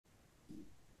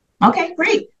Okay,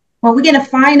 great. Well, we're going to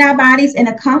find our bodies in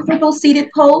a comfortable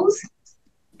seated pose.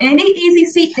 Any easy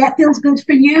seat that feels good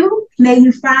for you, may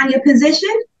you find your position.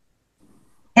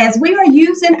 As we are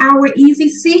using our easy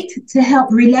seat to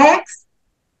help relax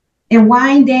and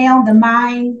wind down the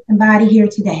mind and body here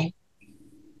today.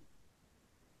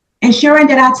 Ensuring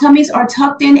that our tummies are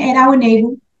tucked in at our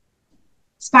navel.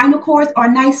 Spinal cords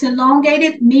are nice and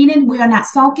elongated, meaning we are not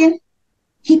sunken.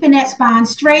 Keeping that spine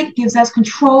straight gives us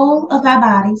control of our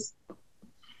bodies.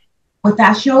 With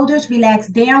our shoulders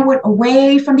relaxed downward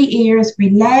away from the ears,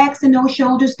 relaxing those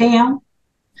shoulders down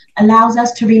allows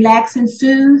us to relax and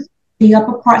soothe the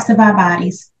upper parts of our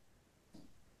bodies.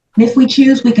 And if we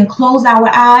choose, we can close our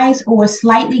eyes or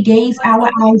slightly gaze our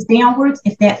eyes downwards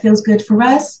if that feels good for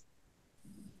us.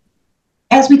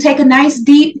 As we take a nice,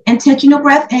 deep, intentional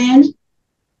breath in,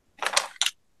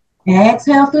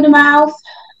 exhale through the mouth.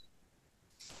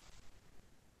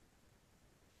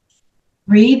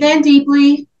 Breathe in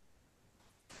deeply.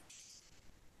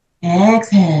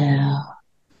 Exhale.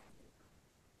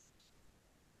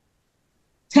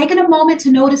 Taking a moment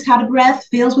to notice how the breath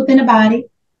feels within the body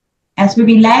as we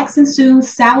relax and soothe.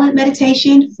 Silent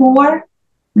meditation for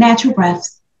natural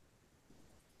breaths.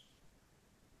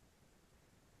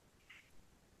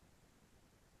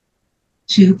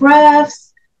 Two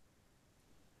breaths.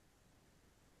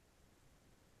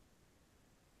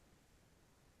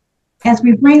 As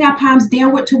we bring our palms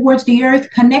downward towards the earth,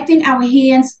 connecting our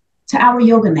hands to our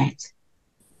yoga mat.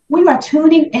 We are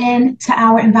tuning in to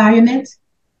our environment,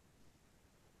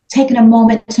 taking a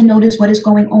moment to notice what is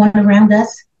going on around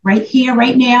us right here,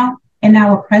 right now, in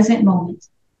our present moment.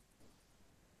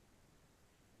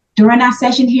 During our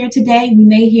session here today, we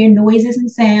may hear noises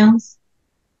and sounds.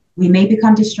 We may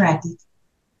become distracted.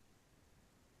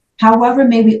 However,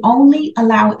 may we only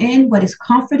allow in what is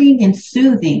comforting and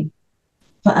soothing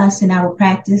for us in our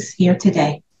practice here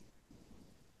today.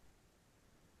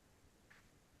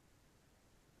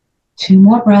 Two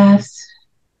more breaths.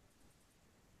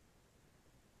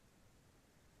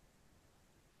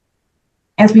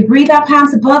 As we breathe our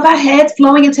palms above our heads,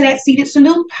 flowing into that seated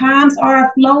salute, palms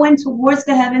are flowing towards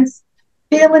the heavens.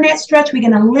 Feeling that stretch, we're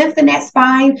going to lengthen that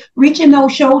spine, reaching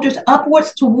those shoulders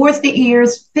upwards towards the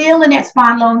ears, feeling that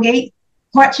spine elongate.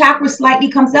 Heart chakra slightly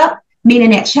comes up,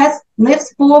 meaning that chest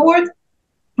lifts forward.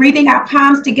 Breathing our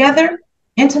palms together,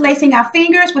 interlacing our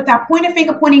fingers with our pointer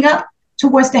finger pointing up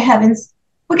towards the heavens.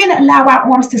 We're going to allow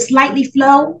our arms to slightly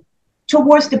flow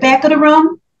towards the back of the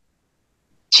room.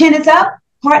 Chin is up,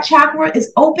 heart chakra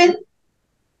is open.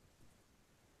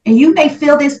 And you may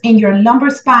feel this in your lumbar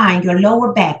spine, your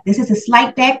lower back. This is a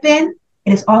slight back bend.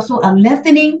 It is also a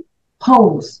lengthening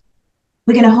pose.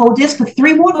 We're going to hold this for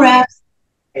 3 more breaths.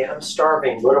 Hey, I'm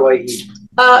starving. What do I eat?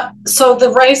 So the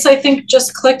rice, I think,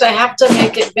 just clicked. I have to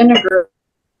make it vinegar.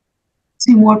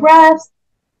 2 more breaths.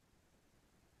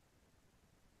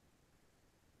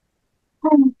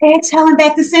 Exhaling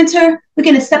back to center. We're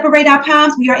going to separate our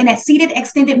palms. We are in that seated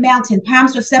extended mountain.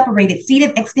 Palms are separated.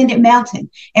 Seated extended mountain.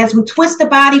 As we twist the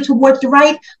body towards the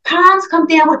right, palms come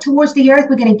downward towards the earth.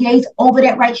 We're going to gaze over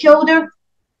that right shoulder.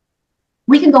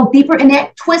 We can go deeper in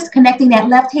that twist, connecting that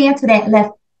left hand to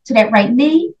that right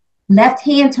knee. Left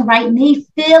hand to right knee,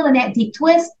 feeling that deep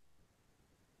twist.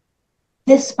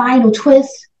 This spinal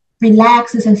twist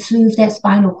relaxes and soothes that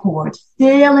spinal cord.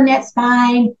 Feeling that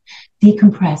spine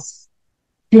decompress.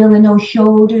 Feeling those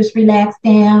shoulders relax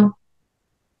down.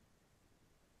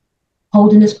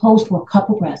 Holding this pose for a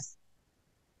couple breaths.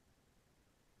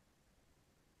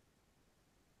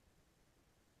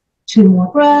 Two more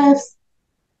breaths.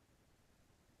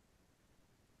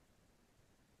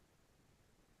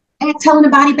 Exhaling the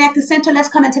body back to center. Let's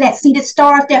come into that seated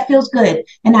star if that feels good.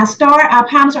 And our star, our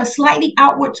palms are slightly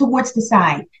outward towards the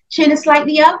side. Chin is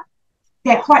slightly up.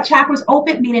 That heart chakra is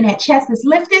open, meaning that chest is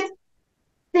lifted.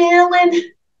 Feeling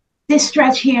this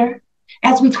stretch here.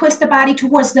 As we twist the body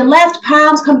towards the left,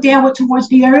 palms come downward towards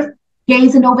the earth.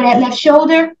 Gazing over that left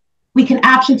shoulder. We can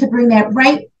option to bring that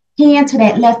right hand to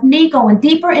that left knee, going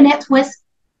deeper in that twist.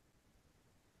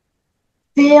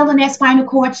 Feeling that spinal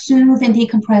cord soothe and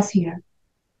decompress here.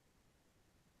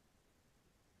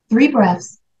 3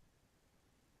 breaths.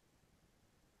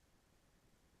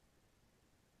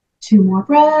 2 more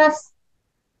breaths.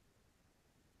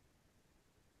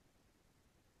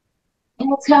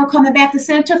 Exhale, coming back to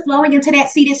center, flowing into that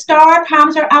seated star.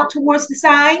 Palms are out towards the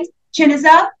side. Chin is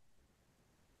up.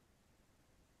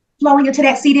 Flowing into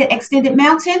that seated extended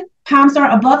mountain. Palms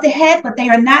are above the head, but they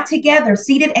are not together.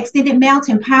 Seated extended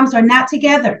mountain, palms are not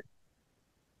together.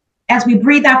 As we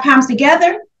breathe our palms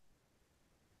together,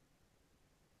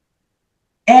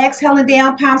 exhaling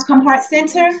down, palms come heart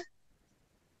center.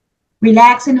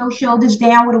 Relaxing those shoulders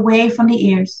downward away from the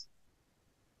ears.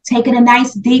 Taking a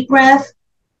nice deep breath.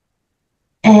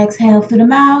 Exhale through the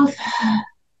mouth.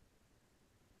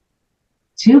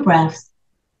 2 breaths.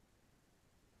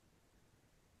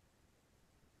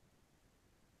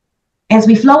 As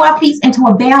we flow our feet into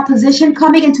a bound position,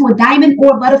 coming into a diamond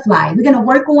or butterfly, we're going to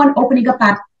work on opening up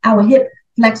our hip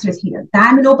flexors here.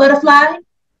 Diamond or butterfly.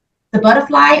 The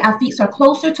butterfly, our feet are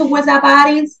closer towards our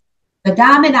bodies. The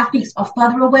diamond, our feet are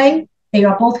further away. They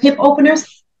are both hip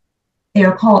openers. They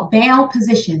are called bound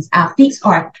positions. Our feet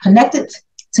are connected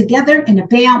together in a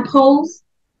bound pose.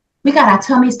 We got our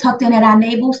tummies tucked in at our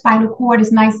navel. Spinal cord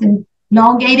is nice and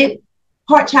elongated.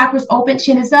 Heart chakra's open,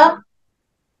 chin is up.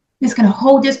 Just going to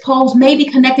hold this pose, maybe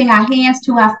connecting our hands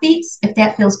to our feet, if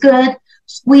that feels good.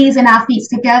 Squeezing our feet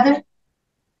together.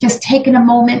 Just taking a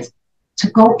moment to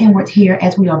go inward here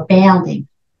as we are bounding,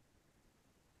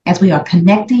 as we are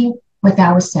connecting with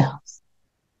ourselves.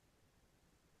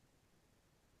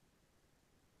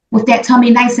 With that tummy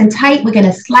nice and tight, we're going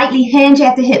to slightly hinge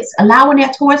at the hips, allowing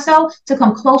that torso to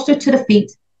come closer to the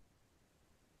feet.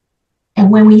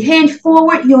 And when we hinge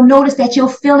forward, you'll notice that you'll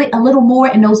feel it a little more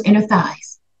in those inner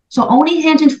thighs. So only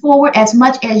hinging forward as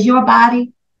much as your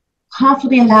body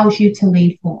comfortably allows you to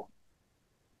lean forward.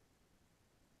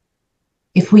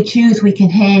 If we choose, we can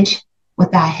hinge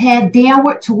with our head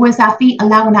downward towards our feet,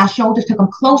 allowing our shoulders to come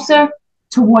closer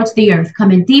towards the earth,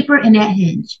 coming deeper in that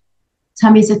hinge.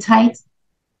 Tummies are tight.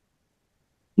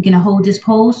 We're going to hold this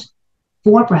pose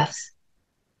 4 breaths.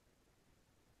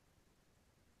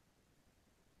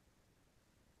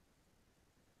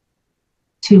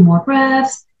 Two more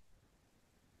breaths.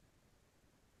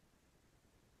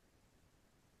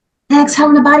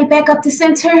 Exhaling the body back up to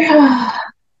center.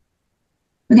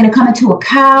 We're going to come into a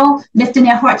cow, lifting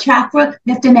that heart chakra,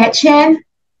 lifting that chin.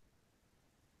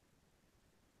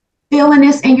 Feeling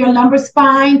this in your lumbar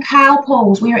spine, cow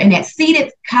pose. We are in that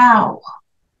seated cow.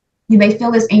 You may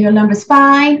feel this in your lumbar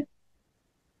spine.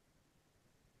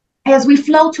 As we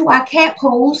flow to our cat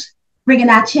pose, bringing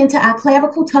our chin to our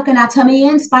clavicle, tucking our tummy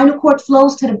in, spinal cord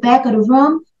flows to the back of the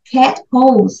room, cat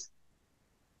pose.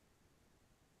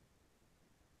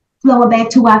 Flow back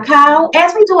to our cow.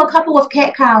 As we do a couple of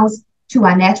cat cows to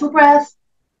our natural breath,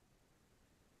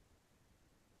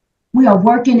 we are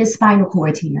working the spinal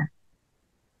cord here.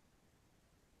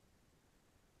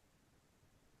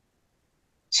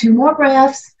 2 more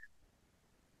breaths.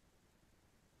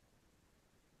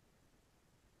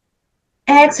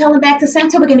 Exhaling back to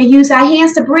center. We're going to use our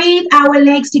hands to breathe our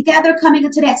legs together, coming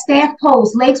into that staff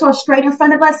pose. Legs are straight in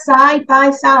front of us, side by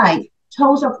side.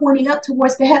 Toes are pointing up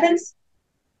towards the heavens.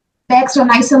 Backs are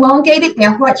nice and elongated.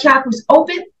 Their heart chakra is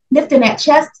open. Lifting that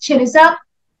chest, chin is up.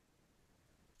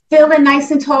 Feeling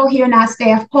nice and tall here in our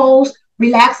staff pose.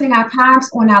 Relaxing our palms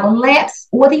on our laps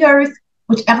or the earth,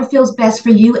 whichever feels best for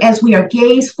you as we are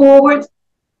gaze forward.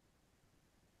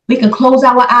 We can close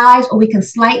our eyes or we can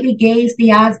slightly gaze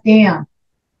the eyes down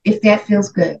if that feels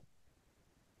good.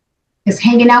 Just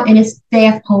hanging out in a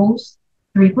staff pose.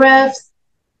 3 breaths.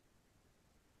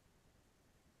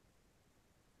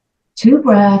 2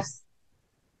 breaths.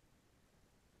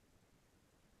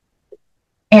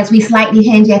 As we slightly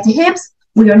hinge at the hips,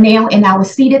 we are now in our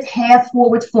seated half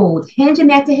forward fold.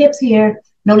 Hinging at the hips here,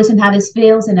 noticing how this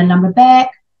feels in the lumbar back.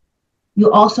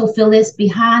 You also feel this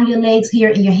behind your legs here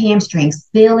in your hamstrings,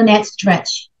 feeling that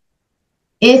stretch.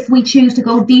 If we choose to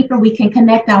go deeper, we can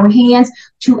connect our hands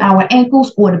to our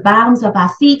ankles or the bottoms of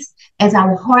our feet as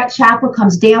our heart chakra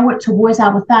comes downward towards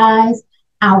our thighs.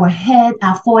 Our head,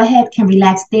 our forehead can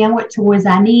relax downward towards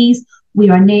our knees. We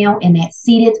are now in that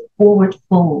seated forward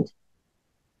fold.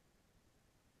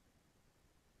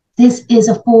 This is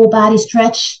a full body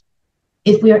stretch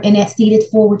if we are in that seated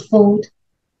forward fold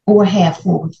or half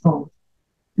forward fold.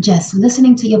 Just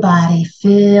listening to your body,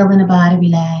 feeling the body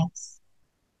relax.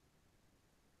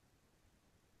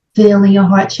 Feeling your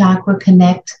heart chakra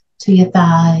connect to your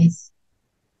thighs.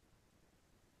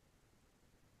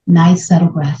 Nice subtle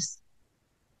breaths.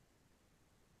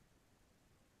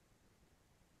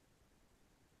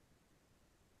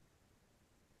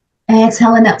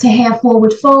 Exhaling up to half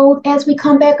forward fold. As we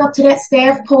come back up to that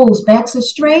staff pose, backs are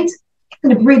straight.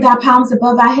 Going to breathe our palms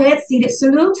above our head, seated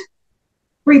salute.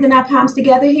 Breathing our palms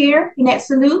together here in that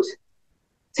salute.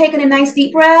 Taking a nice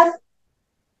deep breath.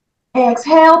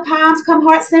 Exhale, palms come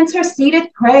heart center,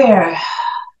 seated prayer.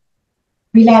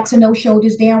 Relaxing those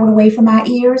shoulders downward away from our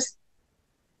ears.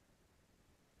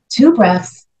 2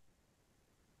 breaths.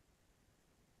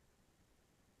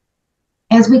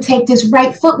 As we take this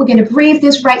right foot, we're going to breathe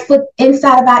this right foot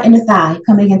inside of our inner thigh,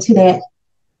 coming into that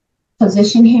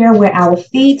position here where our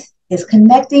feet is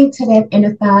connecting to that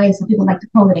inner thigh. Some people like to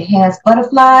call it a half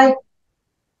butterfly.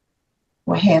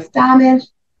 or half diamond.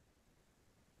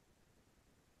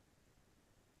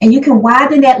 And you can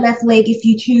widen that left leg if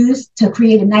you choose to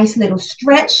create a nice little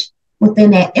stretch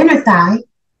within that inner thigh.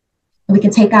 And we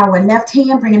can take our left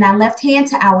hand, bringing our left hand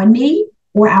to our knee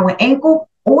or our ankle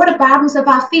or the bottoms of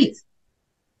our feet.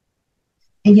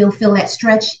 And you'll feel that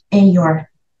stretch in your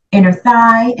inner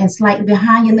thigh and slightly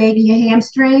behind your leg and your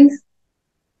hamstrings.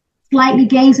 Slightly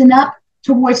gazing up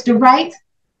towards the right.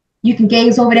 You can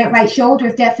gaze over that right shoulder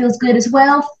if that feels good as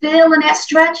well. Feeling that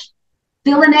stretch,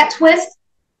 feeling that twist.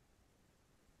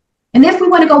 And if we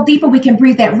want to go deeper, we can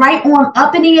breathe that right arm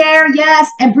up in the air, yes,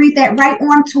 and breathe that right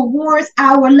arm towards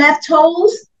our left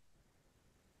toes.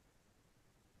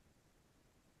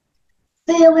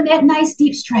 Feeling that nice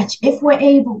deep stretch if we're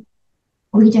able.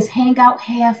 Or we just hang out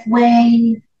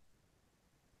halfway.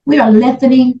 We are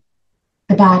lengthening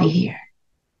the body here.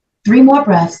 3 more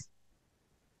breaths.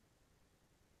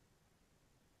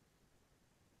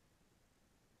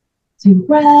 Two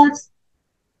breaths.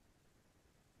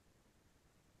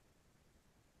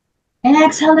 And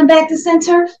exhaling back to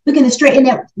center. We're going to straighten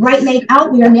that right leg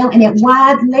out. We are now in that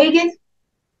wide-legged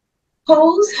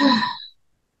pose.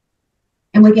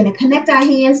 And we're going to connect our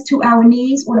hands to our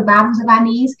knees or the bottoms of our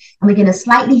knees. And we're going to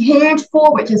slightly hinge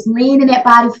forward, just leaning that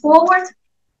body forward.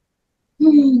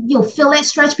 You'll feel that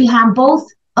stretch behind both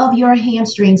of your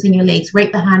hamstrings and your legs,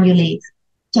 right behind your legs.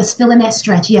 Just feeling that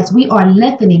stretch. Yes, we are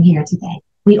lengthening here today.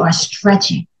 We are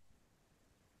stretching.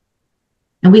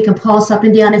 And we can pulse up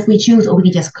and down if we choose, or we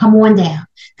can just come on down,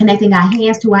 connecting our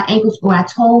hands to our ankles or our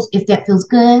toes if that feels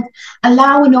good.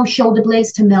 Allowing those shoulder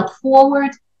blades to melt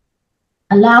forward.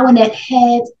 Allowing that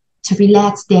head to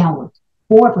relax downward.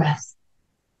 4 breaths.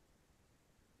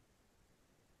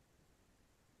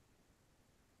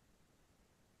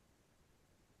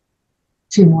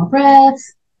 Two more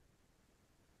breaths.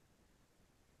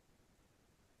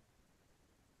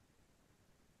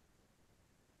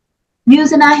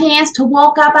 Using our hands to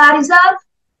walk our bodies up.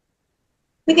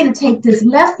 We're going to take this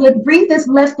left foot, breathe this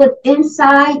left foot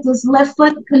inside. This left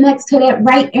foot connects to that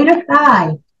right inner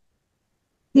thigh.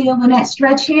 Feeling that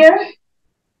stretch here.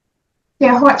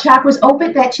 Their heart chakra's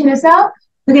open, that chin is up.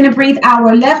 We're going to breathe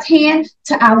our left hand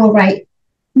to our right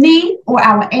knee or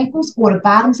our ankles or the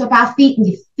bottoms of our feet. And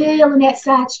you're feeling that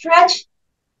side stretch.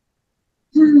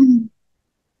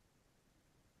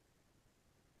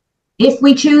 If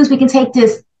we choose, we can take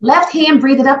this left hand,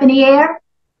 breathe it up in the air.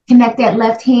 Connect that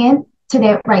left hand to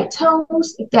that right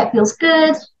toes, if that feels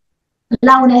good.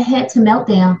 Allowing the head to melt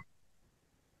down.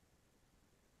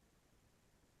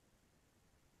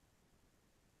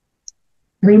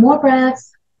 Three more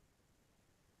breaths.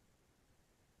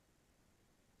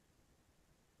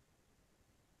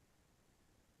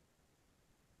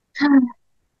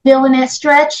 Feeling that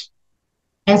stretch.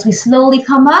 As we slowly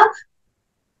come up,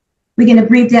 we're going to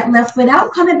breathe that left foot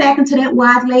out, coming back into that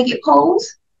wide-legged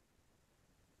pose.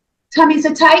 Tummies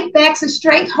are tight, backs are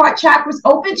straight, heart chakra's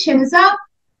open, chin is up.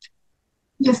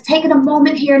 Just taking a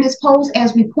moment here in this pose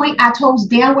as we point our toes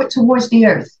downward towards the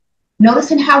earth.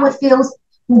 Noticing how it feels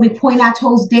when we point our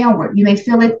toes downward. You may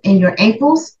feel it in your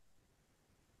ankles,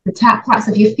 the top parts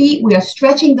of your feet. We are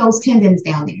stretching those tendons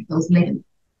down there, those ligaments.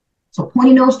 So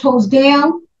pointing those toes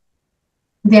down,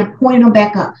 then pointing them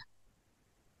back up.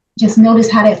 Just notice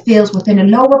how that feels within the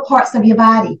lower parts of your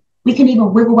body. We can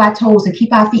even wiggle our toes and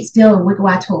keep our feet still and wiggle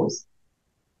our toes.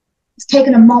 It's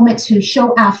taking a moment to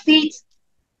show our feet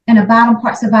and the bottom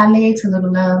parts of our legs a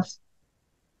little love.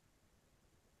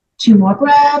 2 more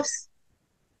breaths.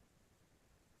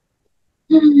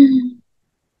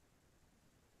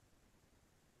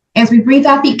 As we breathe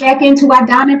our feet back into our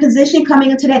diamond position,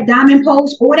 coming into that diamond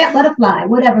pose or that butterfly,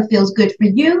 whatever feels good for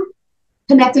you.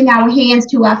 Connecting our hands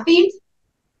to our feet.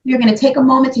 We're going to take a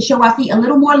moment to show our feet a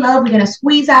little more love. We're going to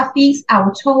squeeze our feet,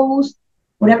 our toes,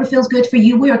 whatever feels good for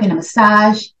you. We are going to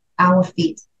massage our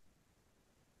feet.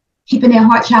 Keeping that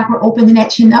heart chakra open and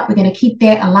that chin up. We're going to keep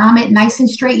that alignment nice and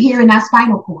straight here in our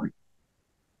spinal cord.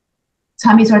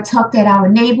 Tummies are tucked at our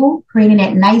navel, creating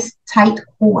that nice tight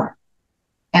core.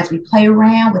 As we play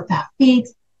around with our feet,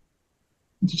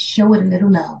 and just show it a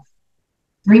little love.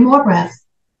 3 more breaths.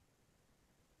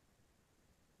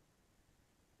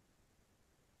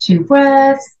 2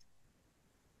 breaths.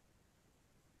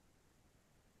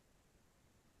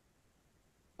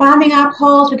 Finding our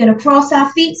pause, we're going to cross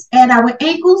our feet and our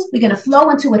ankles. We're going to flow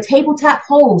into a tabletop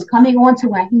pose, coming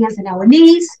onto our hands and our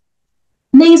knees.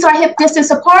 Knees are hip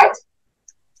distance apart.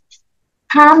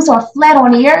 Palms are flat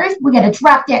on the earth. We're going to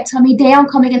drop that tummy down,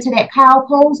 coming into that cow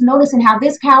pose. Noticing how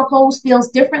this cow pose feels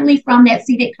differently from that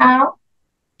seated cow,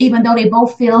 even though they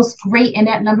both feel great in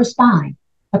that lumbar spine,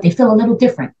 but they feel a little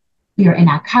different. We are in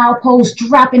our cow pose,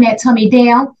 dropping that tummy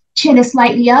down, Chin is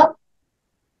slightly up.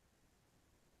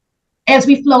 As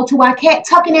we flow to our cat,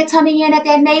 tucking that tummy in at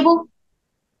that navel.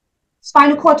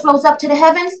 Spinal cord throws up to the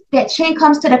heavens. That chin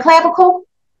comes to the clavicle.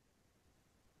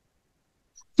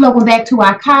 Flowing back to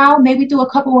our cow. Maybe do a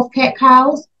couple of cat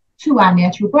cows to our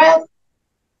natural breath.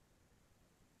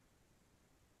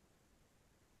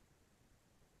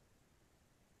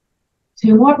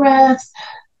 Two more breaths.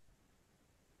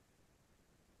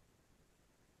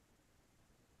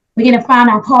 We're going to find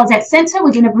our pause at center.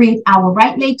 We're going to breathe our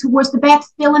right leg towards the back,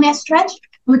 feeling that stretch.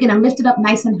 We're going to lift it up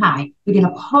nice and high. We're going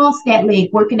to pulse that leg,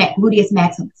 working that gluteus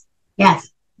maximus.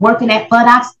 Yes, working that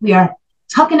buttocks. We are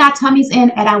tucking our tummies in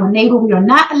at our navel. We are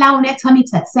not allowing that tummy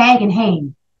to sag and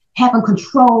hang. Having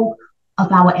control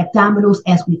of our abdominals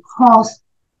as we pulse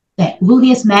that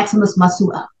gluteus maximus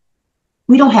muscle up.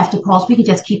 We don't have to pulse. We can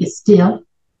just keep it still.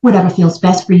 Whatever feels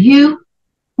best for you.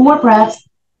 4 breaths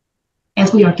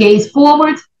as we are gaze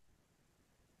forward.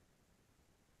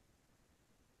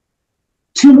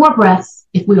 2 more breaths.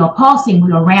 If we are pulsing,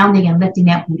 we are rounding and lifting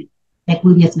that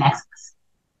gluteus maximus.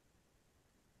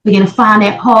 We're going to find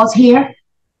that pause here.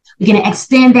 We're going to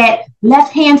extend that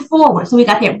left hand forward. So we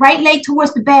got that right leg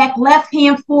towards the back, left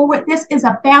hand forward. This is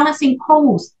a balancing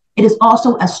pose. It is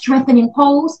also a strengthening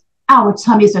pose. Our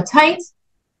tummies are tight.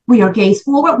 We are gaze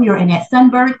forward. We are in that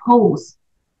sunbird pose.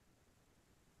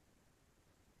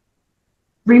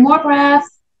 3 more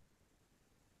breaths.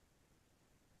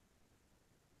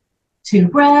 2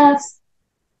 breaths.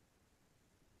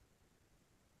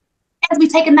 As we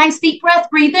take a nice deep breath,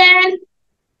 breathe in.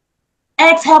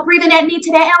 Exhale, breathing that knee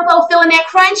to that elbow, feeling that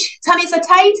crunch. Tummies are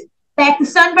tight. Back to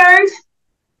sunbird.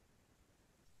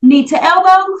 Knee to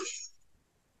elbow.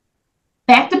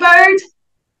 Back to bird.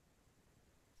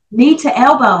 Knee to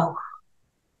elbow.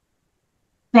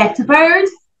 Back to bird.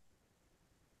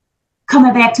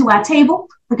 Coming back to our table.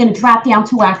 We're going to drop down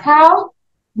to our cow.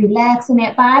 Relaxing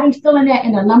that body, feeling that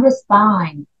in the lumbar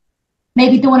spine.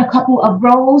 Maybe doing a couple of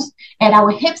rolls at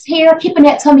our hips here, keeping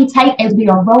that tummy tight as we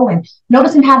are rolling.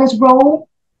 Noticing how this roll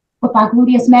with our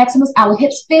gluteus maximus, our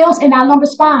hips feels in our lumbar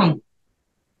spine.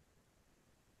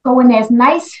 Going as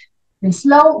nice and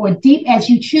slow or deep as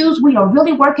you choose. We are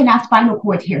really working our spinal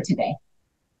cord here today.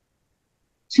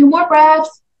 2 more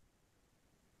breaths.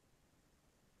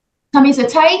 Tummies are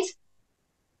tight.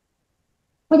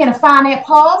 We're going to find that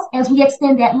pause as we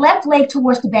extend that left leg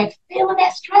towards the back. Feeling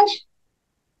that stretch.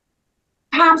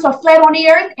 Palms are flat on the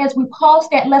earth as we pulse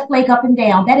that left leg up and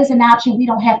down. That is an option. We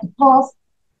don't have to pulse.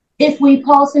 If we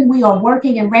pulse, we are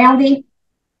working and rounding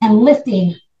and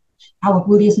lifting our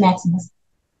gluteus maximus,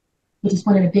 which is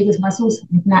one of the biggest muscles,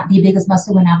 if not the biggest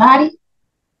muscle in our body.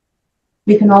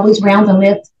 We can always round and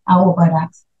lift our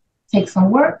buttocks. Take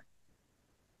some work.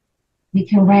 We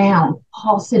can round,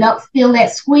 pulse it up, feel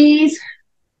that squeeze.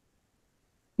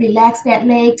 Relax that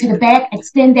leg to the back,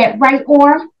 extend that right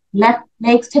arm, left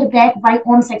legs to the back, right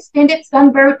arms extended,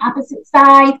 sunbird, opposite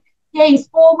side, gaze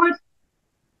forward.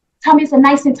 Tummies are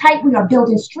nice and tight. We are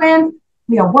building strength.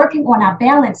 We are working on our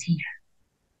balance here.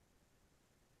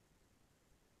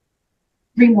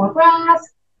 3 more breaths.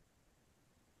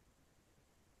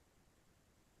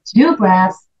 2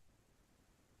 breaths.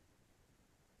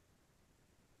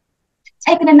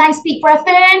 Taking a nice deep breath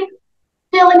in.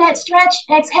 Feeling that stretch.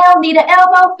 Exhale, knee to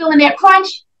elbow. Feeling that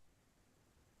crunch.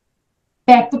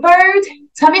 Back to bird.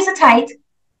 Tummies are tight.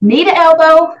 Knee to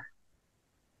elbow.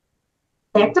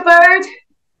 Back to bird.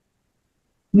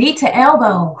 Knee to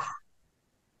elbow.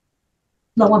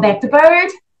 Lower back to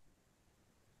bird.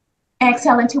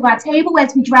 Exhale into our table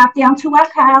as we drop down to our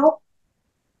cow.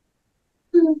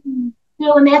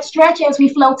 Feeling that stretch as we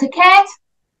flow to cat.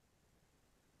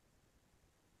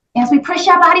 As we push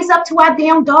our bodies up to our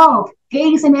down dog.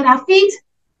 Gazing at our feet.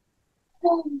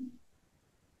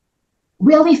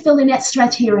 Really feeling that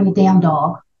stretch here in the down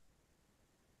dog.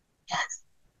 Yes.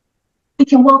 We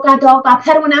can walk our dog by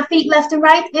pedaling our feet left and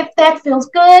right if that feels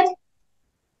good.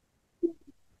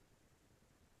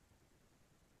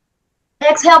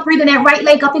 Exhale, breathing that right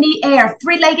leg up in the air.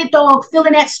 3-legged dog,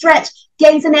 feeling that stretch.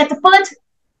 Gazing at the foot.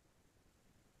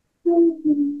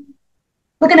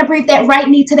 We're going to breathe that right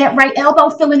knee to that right elbow,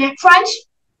 feeling that crunch.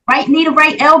 Right knee to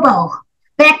right elbow.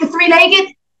 Back to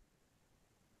 3-legged.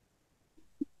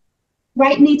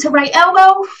 Right knee to right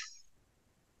elbow.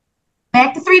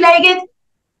 Back to 3-legged.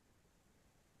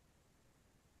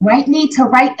 Right knee to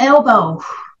right elbow.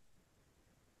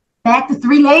 Back to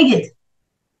 3-legged.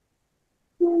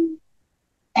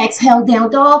 Exhale, down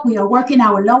dog. We are working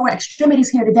our lower extremities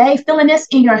here today. Feeling this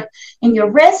in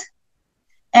your wrist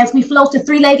as we flow to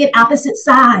 3-legged opposite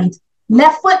side.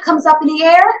 Left foot comes up in the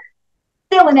air.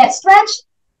 Feeling that stretch.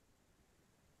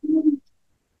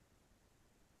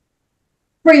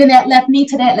 Bringing that left knee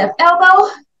to that left elbow.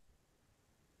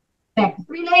 Back to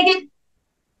three-legged.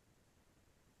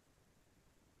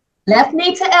 Left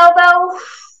knee to elbow.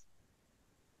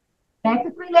 Back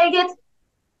to three-legged.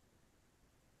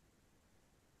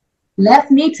 Left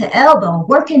knee to elbow.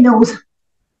 Working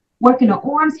the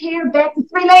arms here. Back to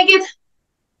three-legged.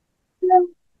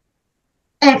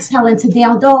 Exhale into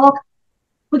down dog.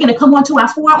 We're going to come onto our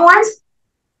forearms.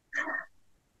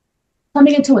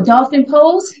 Coming into a dolphin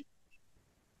pose.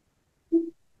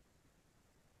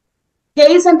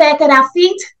 Gazing back at our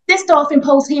feet. This dolphin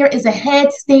pose here is a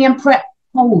headstand prep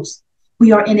pose.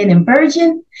 We are in an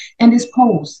inversion in this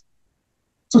pose.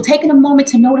 So taking a moment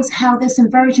to notice how this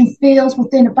inversion feels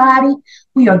within the body.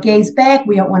 We are gazed back.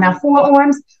 We are on our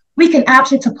forearms. We can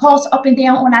option to pulse up and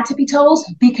down on our tippy toes.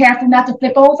 Be careful not to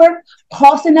flip over.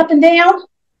 Pulsing up and down.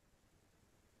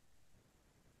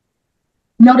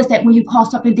 Notice that when you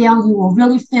pulse up and down, you will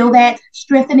really feel that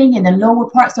strengthening in the lower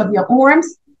parts of your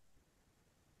arms.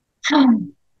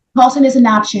 Pulsing is an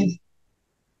option.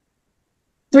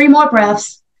 3 more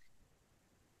breaths.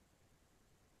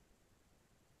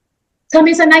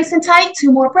 Tummies are nice and tight.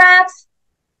 2 more breaths.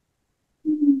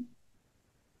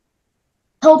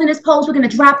 Holding this pose, we're going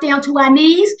to drop down to our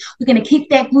knees. We're going to keep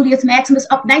that gluteus maximus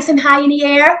up nice and high in the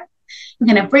air.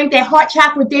 We're going to bring that heart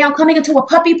chakra down, coming into a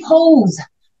puppy pose.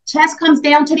 Chest comes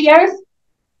down to the earth.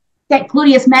 That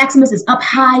gluteus maximus is up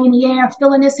high in the air,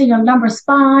 feeling this in your lumbar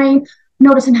spine,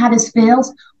 noticing how this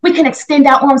feels. We can extend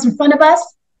our arms in front of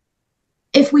us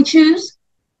if we choose.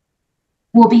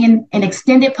 We'll be in an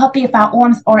extended puppy if our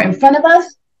arms are in front of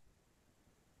us.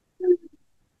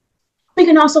 We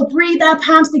can also breathe our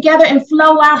palms together and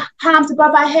flow our palms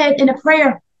above our head in a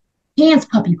prayer. Hands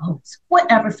puppy pose,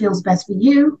 whatever feels best for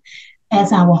you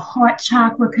as our heart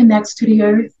chakra connects to the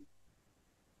earth.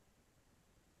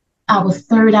 Our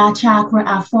third eye chakra,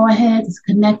 our forehead, is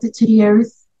connected to the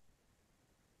earth.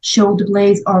 Shoulder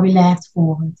blades are relaxed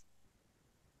forward.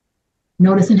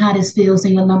 Noticing how this feels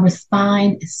in your lumbar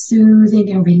spine is soothing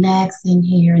and relaxing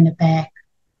here in the back.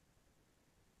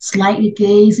 Slightly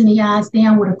gazing the eyes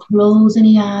downward or closing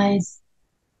the eyes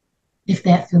if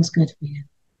that feels good for you.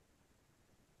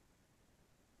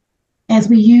 As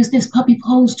we use this puppy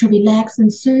pose to relax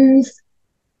and soothe,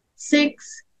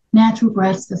 6 natural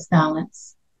breaths of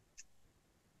silence.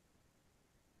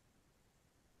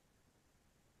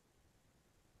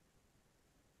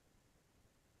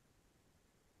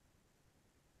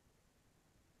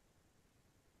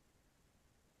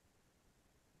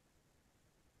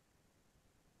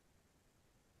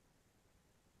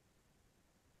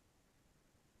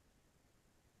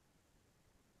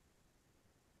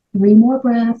 Three more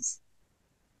breaths.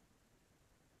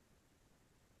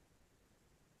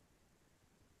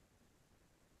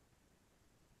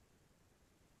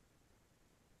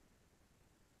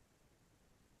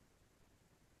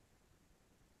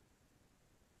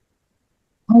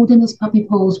 Holding this puppy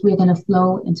pose, we're going to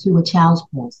flow into a child's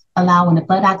pose, allowing the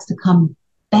buttocks to come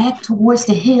back towards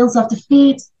the heels of the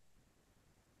feet.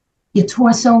 Your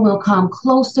torso will come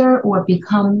closer or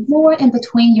become more in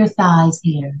between your thighs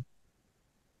here.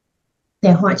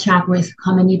 That heart chakra is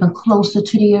coming even closer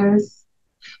to the earth.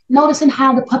 Noticing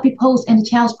how the puppy pose and the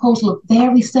child's pose look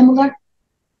very similar.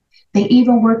 They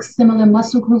even work similar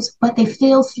muscle groups, but they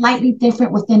feel slightly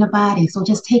different within the body. So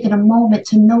just taking a moment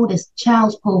to notice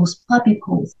child's pose, puppy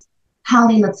pose, how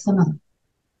they look similar,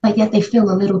 but yet they feel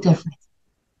a little different.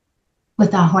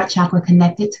 With our heart chakra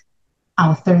connected,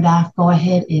 our third eye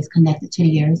forehead is connected to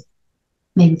the earth.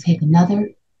 Maybe take another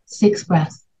 6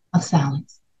 breaths of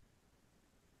silence.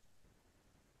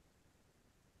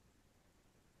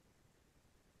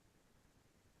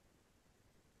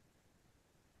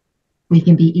 We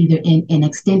can be either in an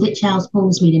extended child's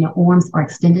pose, meaning the arms are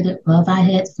extended above our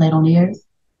heads, flat on the earth,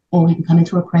 or we can come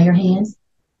into a prayer hands,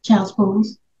 child's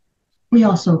pose. We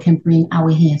also can bring our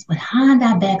hands behind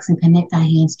our backs and connect our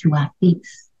hands to our feet.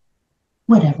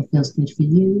 Whatever feels good for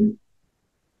you.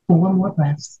 4 more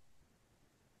breaths.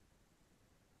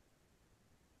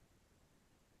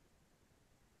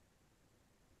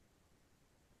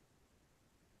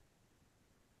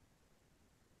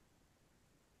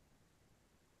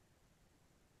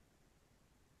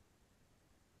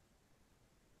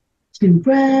 Two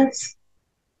breaths.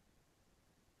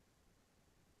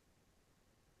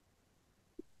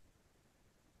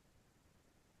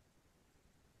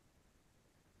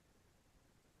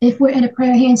 If we're in a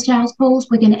prayer hands child's pose,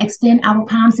 we're going to extend our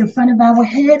palms in front of our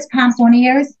heads, palms on the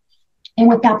earth. And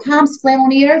with our palms flat on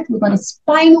the earth, we're going to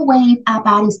spinal wave our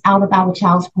bodies out of our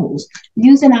child's pose.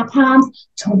 Using our palms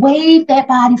to wave that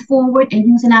body forward and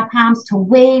using our palms to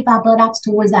wave our buttocks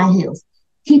towards our heels.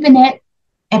 Keeping that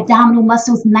Abdominal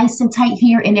muscles nice and tight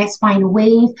here in that spinal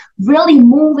wave. Really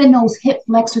moving those hip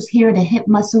flexors here, the hip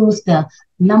muscles, the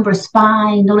lumbar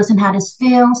spine. Noticing how this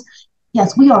feels.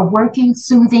 Yes, we are working,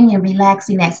 soothing, and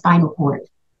relaxing that spinal cord.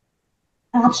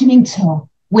 Optioning to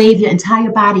wave your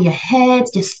entire body ahead,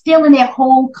 just feeling that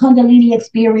whole Kundalini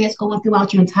experience going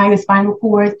throughout your entire spinal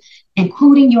cord,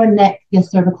 including your neck, your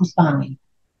cervical spine.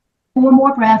 4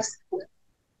 more breaths.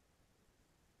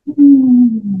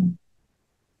 2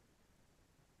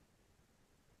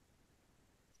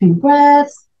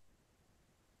 breaths.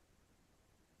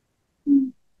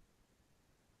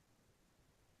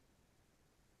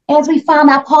 As we find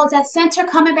our pause at center,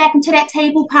 coming back into that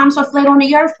table, palms are flat on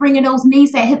the earth, bringing those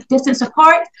knees at hip distance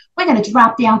apart. We're going to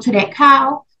drop down to that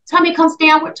cow. Tummy comes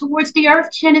downward towards the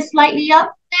earth, chin is slightly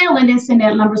up, feeling this in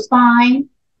that lumbar spine.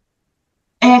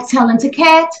 Exhale into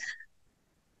cat.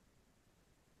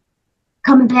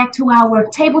 Coming back to our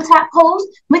tabletop pose,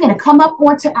 we're going to come up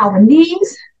onto our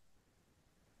knees,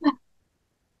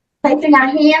 placing our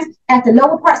hands at the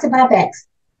lower parts of our backs.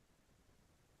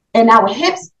 And our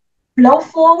hips flow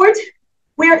forward.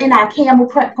 We're in our camel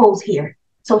prep pose here.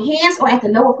 So hands are at the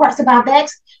lower parts of our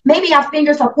backs. Maybe our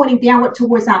fingers are pointing downward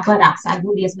towards our buttocks, our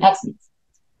gluteus maximus.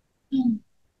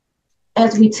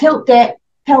 As we tilt that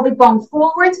pelvic bone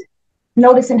forward,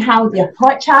 noticing how the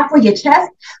heart chakra, your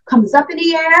chest, comes up in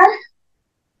the air.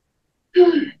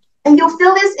 And you'll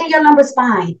feel this in your lumbar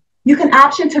spine. You can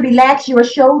option to relax your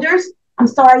shoulders.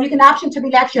 You can option to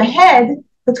relax your head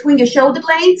between your shoulder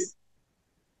blades.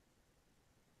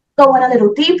 Going a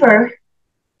little deeper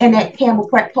in that camel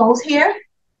prep pose here.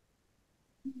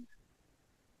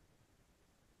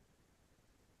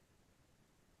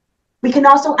 We can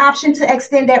also option to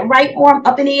extend that right arm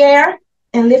up in the air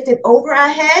and lift it over our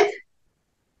head.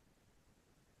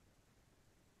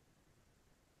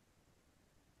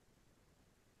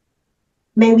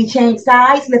 May we change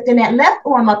sides, lifting that left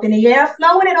arm up in the air,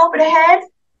 flowing it over the head.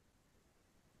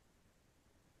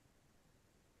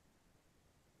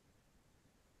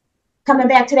 Coming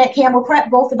back to that camel prep,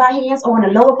 both of our hands are on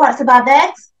the lower parts of our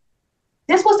backs.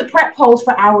 This was the prep pose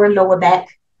for our lower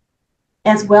back,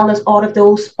 as well as all of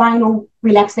those spinal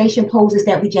relaxation poses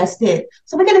that we just did.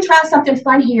 So we're going to try something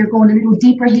fun here, going a little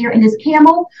deeper here in this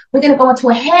camel. We're going to go into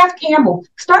a half camel,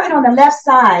 starting on the left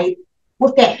side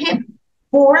with that hip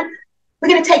forward. We're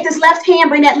going to take this left hand,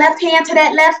 bring that left hand to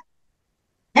that left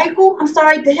ankle,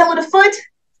 the heel of the foot.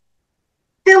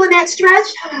 Feeling that stretch,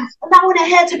 allowing the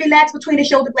head to relax between the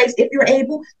shoulder blades if you're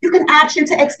able. You can option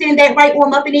to extend that right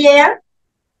arm up in the air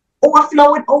or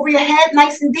flow it over your head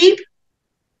nice and deep.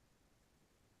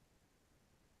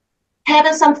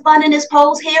 Having some fun in this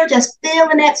pose here, just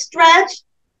feeling that stretch.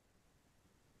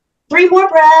 3 more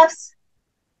breaths.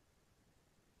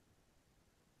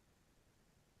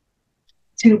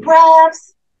 2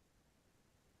 breaths.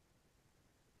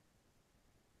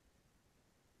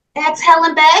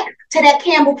 Exhaling back to that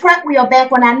camel prep. We are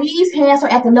back on our knees. Hands are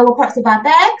at the lower parts of our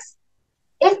backs.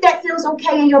 If that feels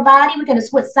okay in your body, we're going to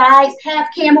switch sides.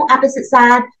 Half camel, opposite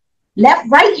side.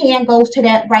 Right hand goes to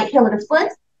that right heel of the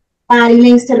foot. Body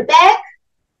leans to the back.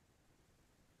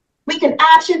 We can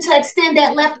option to extend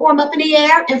that left arm up in the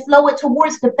air and flow it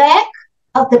towards the back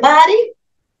of the body.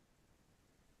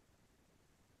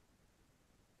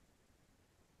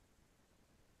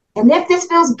 And if this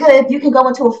feels good, you can go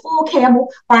into a full camel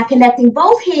by connecting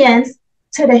both hands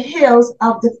to the heels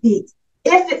of the feet,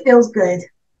 if it feels good.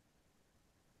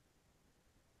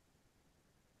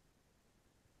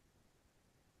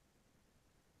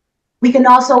 We can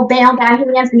also bound our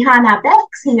hands behind our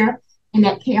backs here in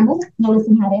that camel,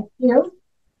 noticing how that feels.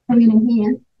 Bringing the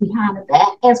hands behind the back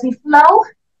as we flow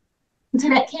into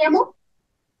that camel.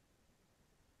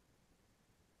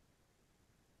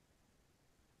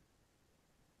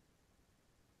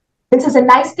 This is a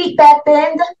nice deep back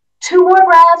bend. 2 more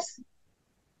breaths.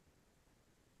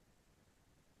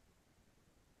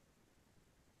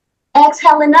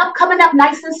 Exhaling up, coming up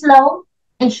nice and slow,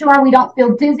 ensuring we don't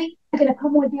feel dizzy. We're going to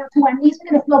come on down to our knees.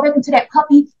 We're going to flow back into that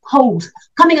puppy pose.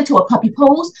 Coming into a puppy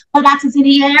pose, buttocks is in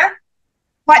the air.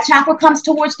 Heart chakra comes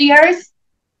towards the earth.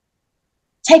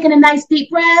 Taking a nice deep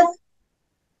breath.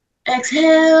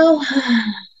 Exhale.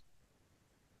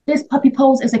 This puppy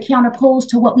pose is a counter pose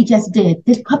to what we just did.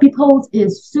 This puppy pose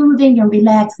is soothing and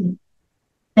relaxing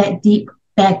that deep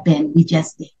back bend we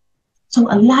just did. So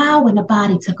allowing the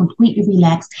body to completely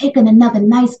relax, taking another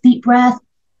nice deep breath.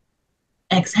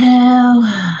 Exhale.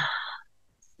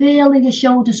 Feeling your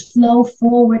shoulders flow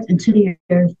forward into the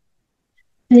earth.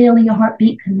 Feeling your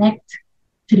heartbeat connect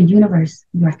to the universe.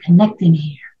 You are connecting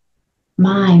here.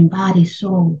 Mind, body,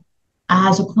 soul.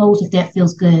 Eyes are closed if that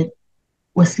feels good.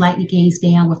 Or slightly gaze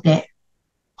down with that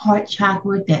heart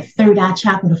chakra, that third eye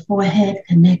chakra, the forehead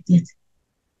connected.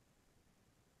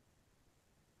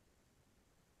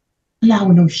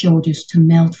 Allowing those shoulders to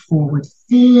melt forward,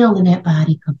 feeling that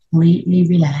body completely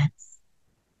relax,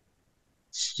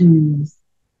 soothe.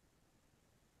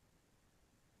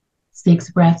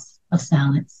 6 breaths of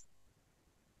silence.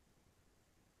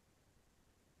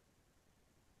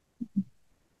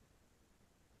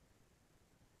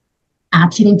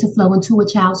 Optioning to flow into a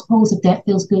child's pose if that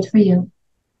feels good for you.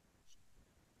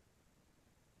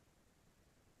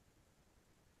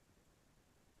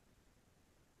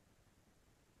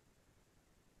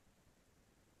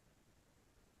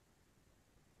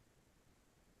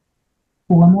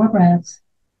 Four more breaths.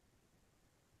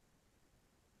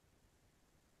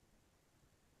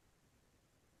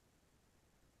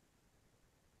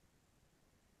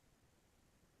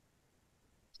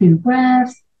 Two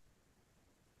breaths.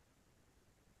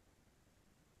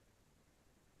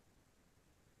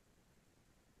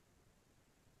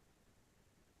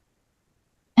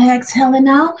 Exhaling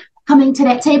out, coming to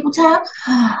that tabletop.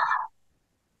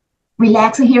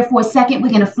 Relaxing here for a second. We're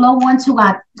going to flow onto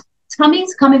our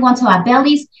tummies, coming onto our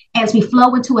bellies as we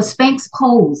flow into a Sphinx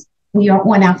pose. We are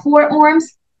on our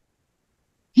forearms.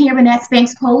 Here in that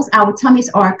Sphinx pose, our tummies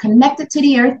are connected to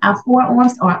the earth. Our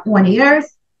forearms are on the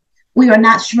earth. We are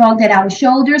not shrugged at our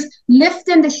shoulders,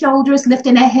 lifting the shoulders,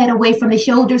 lifting that head away from the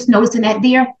shoulders, noticing that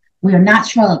there, we are not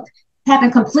shrugged.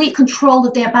 Having complete control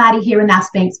of their body here in our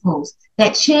Sphinx pose.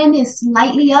 That chin is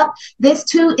slightly up. This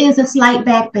too is a slight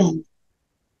back bend.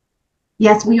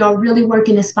 Yes, we are really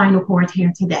working the spinal cord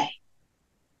here today.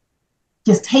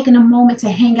 Just taking a moment to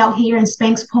hang out here in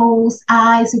Sphinx pose,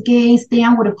 eyes gaze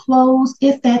downward or closed,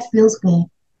 if that feels good.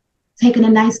 Taking a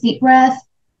nice deep breath.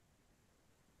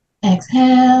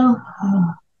 Exhale.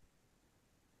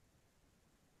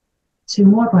 2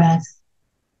 more breaths.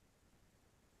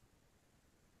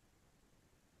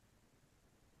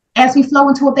 As we flow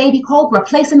into a baby cobra,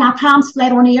 placing our palms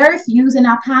flat on the earth, using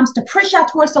our palms to push our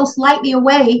torso slightly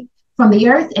away from the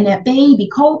earth. And that baby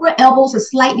cobra, elbows are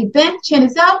slightly bent, chin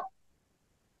is up.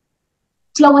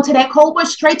 Flow into that cobra,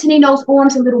 straightening those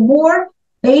arms a little more.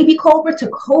 Baby cobra to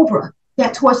cobra.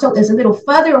 That torso is a little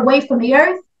further away from the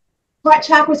earth. Heart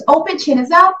chakra is open, chin is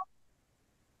up.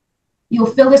 You'll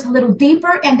feel this a little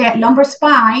deeper in that lumbar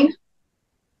spine.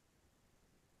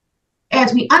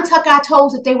 As we untuck our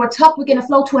toes, if they were tucked, we're going to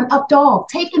flow to an up dog,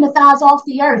 taking the thighs off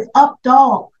the earth, up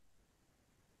dog.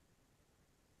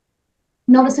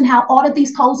 Noticing how all of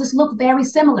these poses look very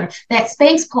similar. That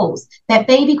Sphinx pose, that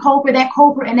baby cobra,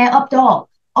 and that up dog,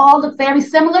 all look very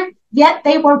similar, yet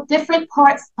they were different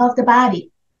parts of the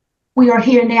body. We are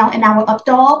here now in our up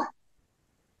dog.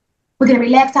 We're going to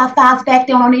relax our thighs back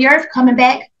down on the earth, coming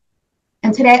back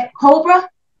into that cobra.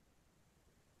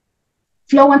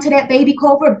 Flow into that baby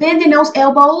cobra, bending those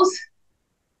elbows.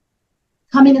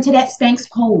 Coming into that Sphinx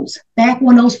pose, back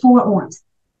on those forearms.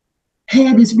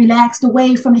 Head is relaxed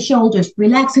away from the shoulders,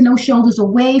 relaxing those shoulders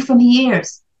away from the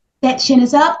ears. That chin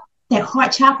is up, that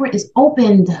heart chakra is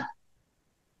opened.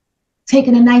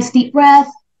 Taking a nice deep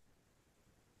breath.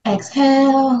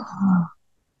 Exhale.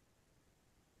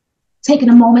 Taking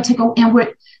a moment to go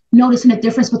inward, noticing the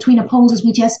difference between the poses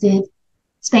we just did.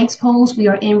 Sphinx pose we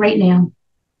are in right now.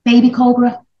 Baby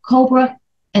cobra, cobra,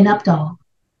 and up dog.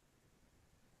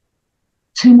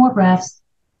 2 more breaths.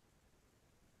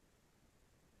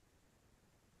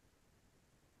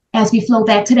 As we flow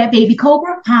back to that baby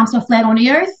cobra, palms are flat on the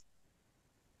earth.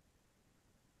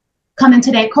 Come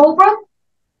into that cobra,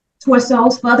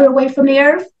 torsos further away from the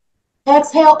earth.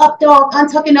 Exhale, up dog,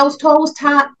 untucking those toes,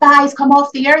 thighs come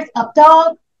off the earth, up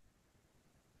dog.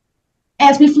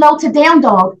 As we flow to down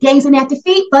dog, gazing at the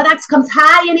feet, buttocks comes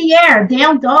high in the air,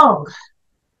 down dog.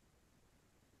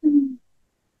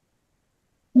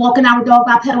 Walking our dog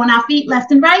bipedal on our feet,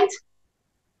 left and right.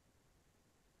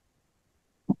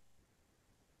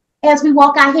 As we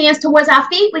walk our hands towards our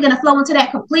feet, we're going to flow into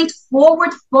that complete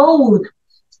forward fold.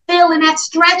 Feeling that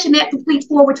stretch and that complete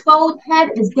forward fold. Head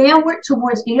is downward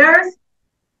towards the earth.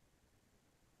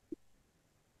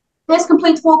 This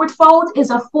complete forward fold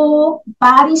is a full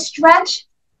body stretch.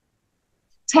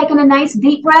 Taking a nice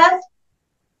deep breath.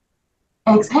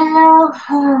 Exhale.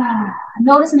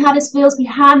 Noticing how this feels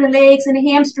behind the legs and the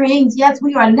hamstrings. Yes,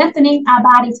 we are lengthening our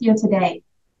bodies here today.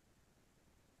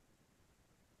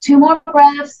 2 more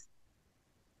breaths.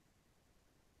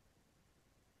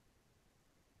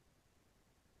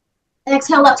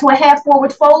 Exhale up to a half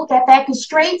forward fold. That back is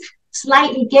straight.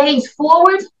 Slightly gaze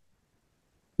forward.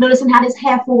 Noticing how this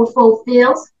half forward fold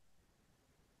feels.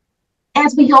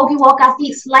 As we yogi walk our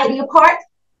feet slightly apart.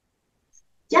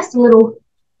 Just a little.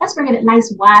 Let's bring it a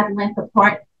nice wide length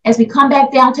apart. As we come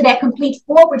back down to that complete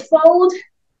forward fold.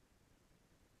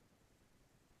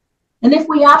 And if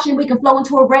we option, we can flow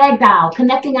into a ragdoll,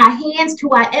 connecting our hands to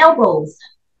our elbows.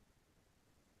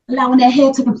 Allowing that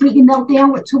head to completely melt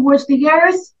downward towards the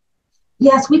earth.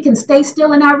 Yes, we can stay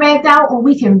still in our ragdoll, or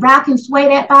we can rock and sway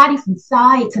that body from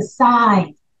side to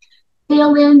side.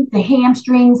 Feeling the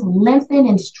hamstrings lengthen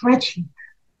and stretching.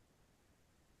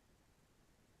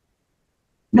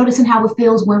 Noticing how it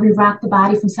feels when we rock the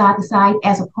body from side to side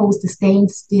as opposed to staying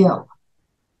still.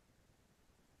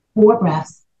 4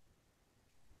 breaths.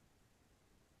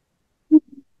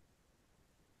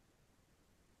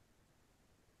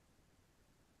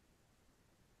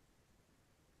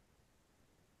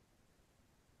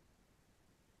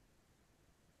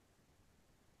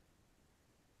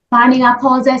 Finding our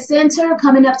pause at center,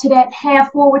 coming up to that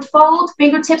half forward fold.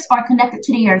 Fingertips are connected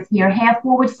to the earth here. Half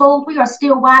forward fold. We are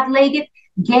still wide-legged.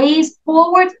 Gaze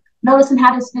forward. Noticing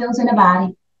how this feels in the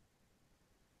body.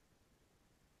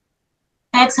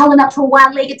 Exhaling up to a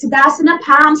wide-legged Tadasana.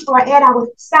 Palms are at our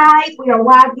sides. We are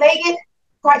wide-legged.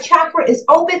 Heart chakra is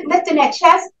open. Lifting that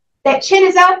chest. That chin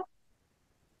is up.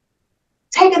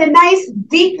 Taking a nice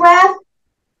deep breath.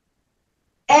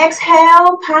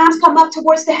 Exhale. Palms come up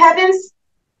towards the heavens.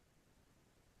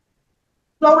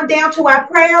 Flowing down to our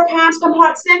prayer, palms come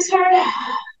heart center.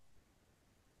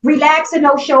 Relaxing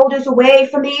those shoulders away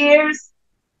from the ears.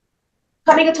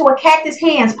 Coming into a cactus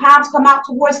hands, palms come out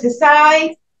towards the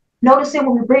side. Noticing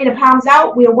when we bring the palms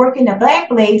out, we are working the back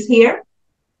blades here.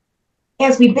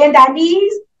 As we bend our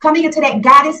knees, coming into that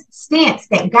goddess stance,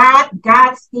 that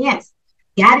God stance.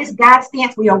 Goddess, God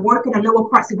stance. We are working the lower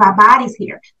parts of our bodies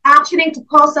here. Optioning to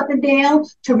pulse up and down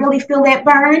to really feel that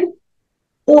burn.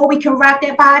 Or we can rock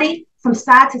that body from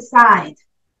side to side.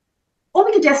 Or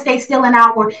we can just stay still in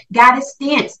our goddess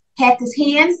stance. Cactus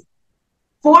hands.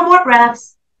 4 more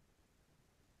breaths.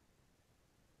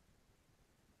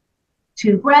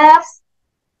 2 breaths.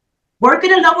 Working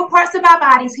the lower parts of our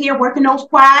bodies here. Working those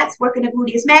quads. Working the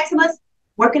gluteus maximus.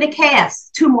 Working the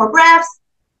calves. 2 more breaths.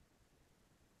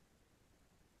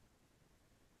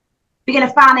 We're going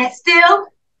to find that still.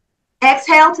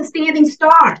 Exhale to standing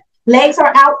star. Legs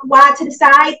are out wide to the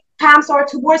side. Palms are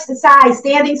towards the side,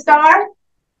 standing star.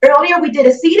 Earlier we did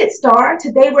a seated star.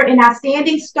 Today we're in our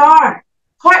standing star.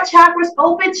 Heart chakras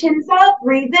open, chins up,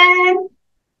 breathe in.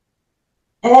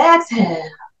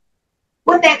 Exhale.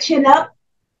 With that chin up,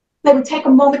 maybe take a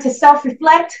moment to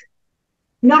self-reflect.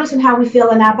 Noticing how we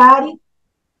feel in our body.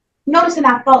 Noticing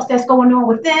our thoughts that's going on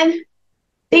within.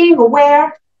 Being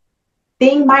aware,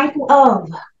 being mindful of.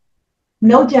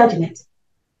 No judgment.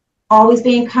 Always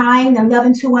being kind and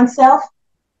loving to oneself.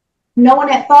 Knowing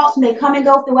that thoughts may come and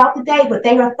go throughout the day, but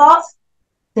they are thoughts.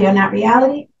 They are not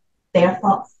reality. They are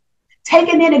thoughts.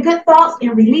 Taking in the good thoughts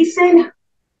and releasing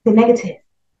the negative.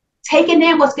 Taking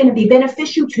in what's going to be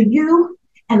beneficial to you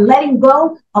and letting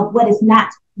go of what is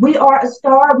not. We are a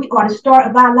star. We are the star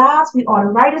of our lives. We are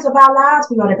the writers of our lives.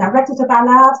 We are the directors of our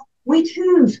lives. We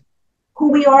choose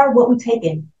who we are, what we take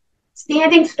in.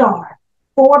 Standing star.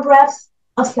 4 breaths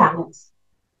of silence.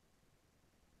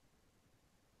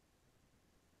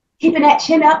 Keeping that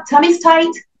chin up, tummy's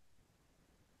tight.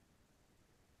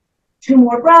 2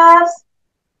 more breaths.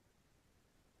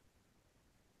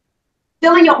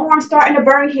 Feeling your arms starting to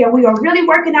burn here. We are really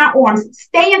working our arms.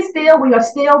 Staying still, we are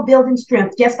still building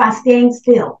strength just by staying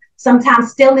still.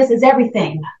 Sometimes stillness is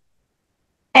everything.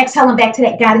 Exhaling back to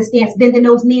that goddess stance, bending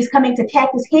those knees, coming to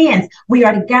cactus hands. We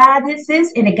are the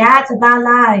goddesses and the gods of our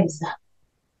lives.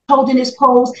 Holding this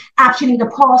pose, optioning to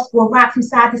pause or rock from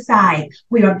side to side.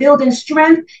 We are building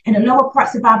strength in the lower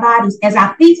parts of our bodies. As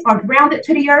our feet are grounded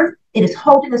to the earth, it is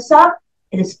holding us up.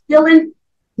 It is filling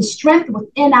the strength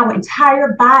within our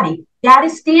entire body.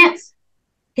 Goddess stance,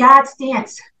 God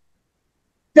stance.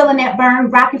 Feeling that burn,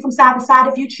 rocking from side to side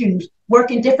if you choose.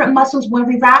 Working different muscles when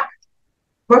we rock.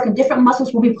 Working different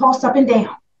muscles when we pulse up and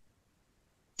down.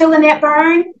 Feeling that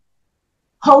burn,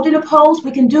 holding a pose.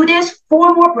 We can do this.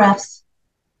 4 more breaths.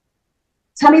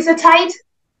 Tummies are tight.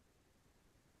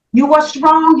 You are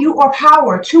strong. You are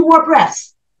power. 2 more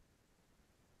breaths.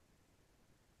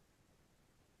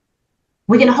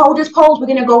 We're going to hold this pose. We're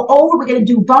going to go over. We're going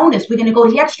to do bonus. We're going to go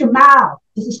the extra mile.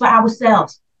 This is for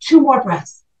ourselves. 2 more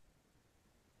breaths.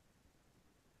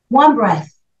 1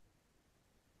 breath.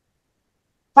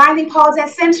 Finding pause at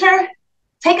center.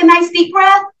 Take a nice deep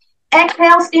breath.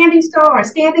 Exhale, standing star,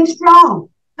 standing strong.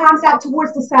 Palms out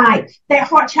towards the side. That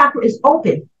heart chakra is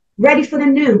open. Ready for the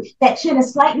new. That chin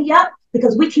is slightly up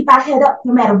because we keep our head up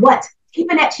no matter what.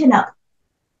 Keeping that chin up.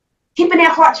 Keeping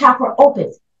that heart chakra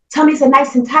open. Tummies are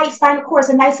nice and tight. Spinal cords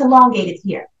are nice and elongated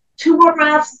here. 2 more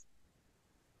breaths.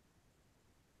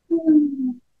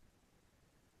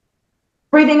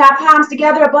 Breathing our palms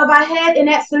together above our head in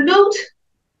that salute.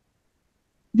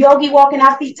 Yogi walking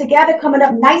our feet together, coming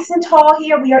up nice and tall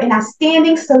here. We are in our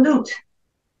standing salute.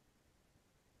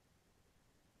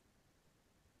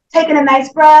 Taking a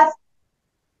nice breath.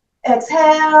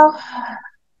 Exhale.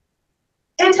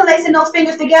 Interlacing those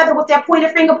fingers together with that pointer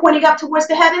finger pointing up towards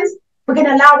the heavens. We're going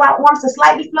to allow our arms to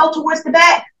slightly flow towards the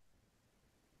back.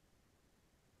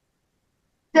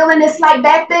 Feeling this slight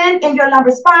back bend in your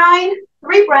lumbar spine.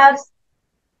 3 breaths.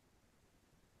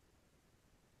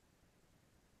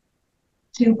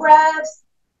 2 breaths.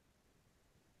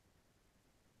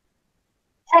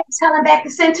 Exhaling back to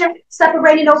center,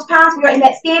 separating those palms. We are in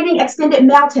that standing extended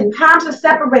mountain. Palms are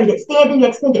separated, standing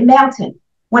extended mountain.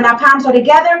 When our palms are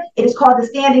together, it is called the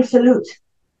standing salute.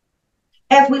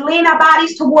 As we lean our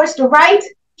bodies towards the right,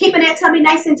 keeping that tummy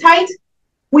nice and tight,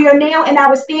 we are now in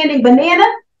our standing banana.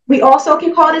 We also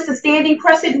can call this a standing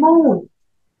crescent moon.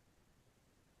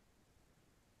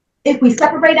 If we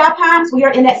separate our palms, we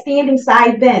are in that standing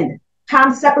side bend.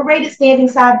 Palms separated, standing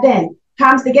side bend.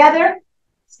 Palms together,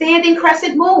 standing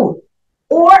crescent moon,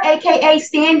 or AKA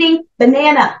standing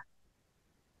banana.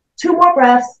 2 more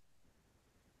breaths.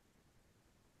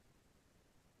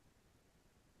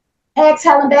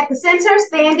 Exhaling back to center,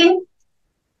 standing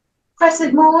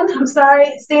crescent moon,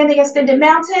 standing extended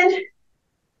mountain.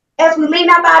 As we lean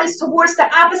our bodies towards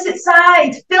the opposite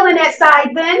side, feeling that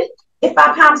side bend. If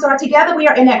our palms are together, we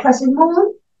are in that crescent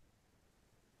moon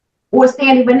or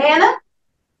standing banana.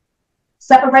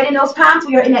 Separating those palms,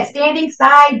 we are in that standing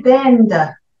side bend.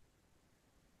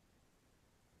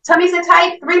 Tummies are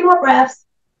tight, 3 more breaths.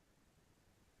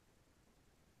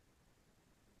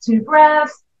 2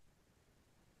 breaths.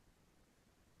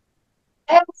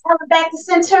 Exhaling back to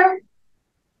center.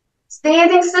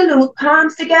 Standing salute,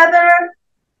 palms together.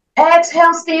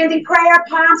 Exhale, standing prayer,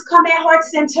 palms come at heart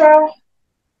center.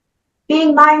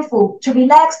 Being mindful to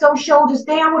relax those shoulders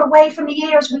downward away from the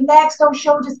ears. Relax those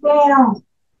shoulders down.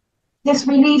 This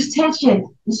relieves tension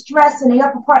and stress in the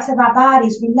upper parts of our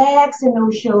bodies. Relaxing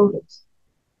those shoulders.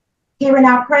 Here in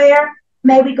our prayer,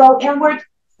 may we go inward.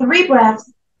 3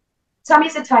 breaths.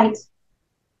 Tummies are tight.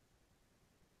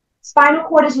 Spinal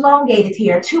cord is elongated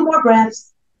here. 2 more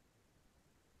breaths.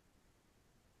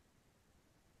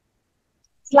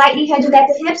 Slightly hinging at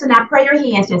the hips and our prayer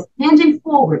hands just hinging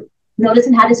forward.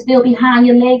 Noticing how this feels behind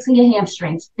your legs and your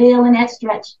hamstrings. Feeling that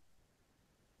stretch.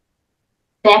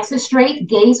 Backs are straight,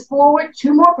 gaze forward.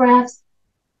 2 more breaths.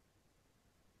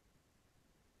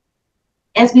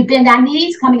 As we bend our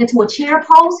knees, coming into a chair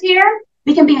pose here.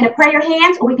 We can be in a prayer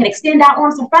hands or we can extend our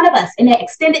arms in front of us in that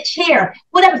extended chair.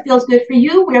 Whatever feels good for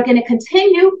you, we're going to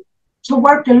continue to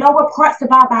work the lower parts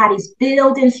of our bodies,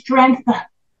 building strength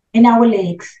in our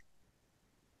legs.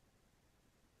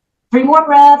 3 more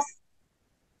breaths.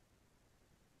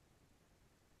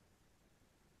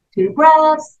 2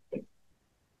 breaths.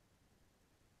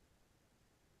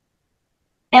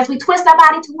 As we twist our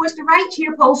body towards the right,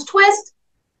 chair pose twist.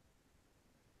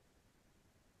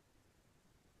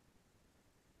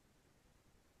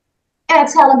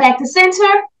 Exhaling back to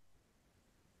center.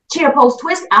 Chair pose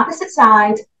twist, opposite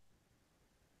side.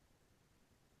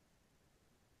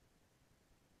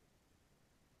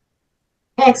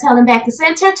 Exhaling back to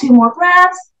center, 2 more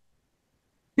breaths.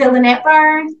 Feeling that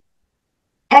burn.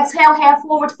 Exhale, half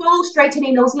forward fold,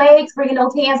 straightening those legs, bringing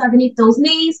those hands underneath those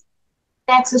knees.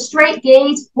 Backs are straight,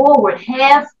 gaze forward,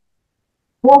 half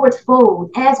forward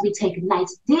fold as we take a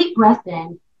nice deep breath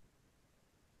in.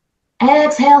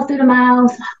 Exhale through the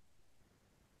mouth.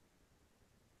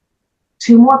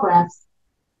 2 more breaths.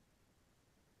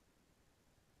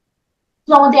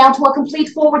 Flowing down to a complete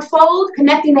forward fold,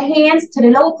 connecting the hands to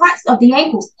the lower parts of the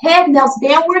ankles. Head melts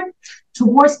downward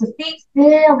towards the feet,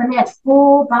 feeling that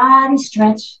full body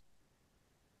stretch.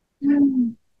 4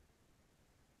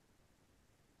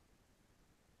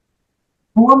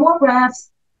 more breaths.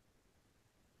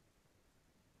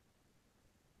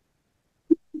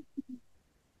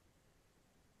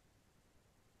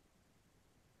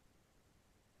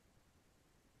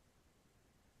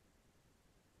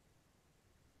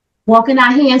 Walking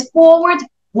our hands forward,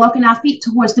 walking our feet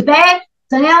towards the back,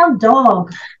 down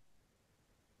dog.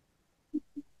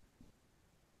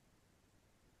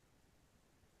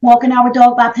 Walking our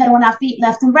dog by pedaling our feet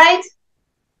left and right.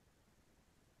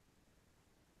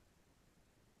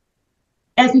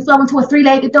 As we flow into a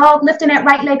 3-legged dog, lifting that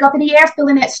right leg up in the air,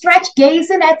 feeling that stretch,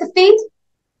 gazing at the feet.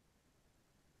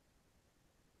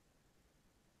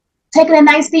 Taking a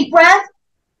nice deep breath.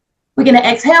 We're going to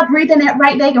exhale, breathing that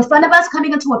right leg in front of us,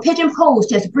 coming into a pigeon pose.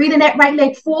 Just breathing that right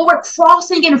leg forward,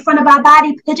 crossing it in front of our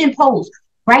body, pigeon pose.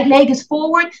 Right leg is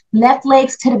forward, left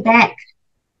leg's to the back.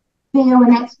 Feeling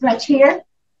that stretch here.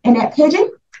 in that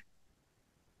pigeon.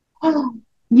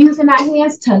 Using our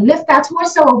hands to lift our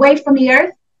torso away from the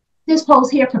earth. This pose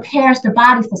here prepares the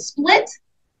body for split.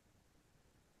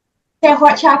 That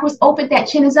heart chakra is open, that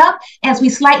chin is up, as we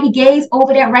slightly gaze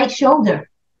over that right shoulder.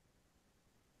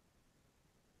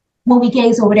 When we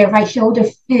gaze over that right shoulder,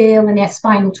 feeling that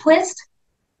spinal twist.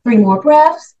 3 more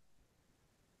breaths.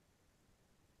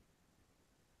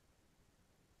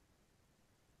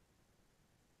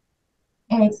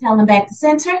 Exhaling back to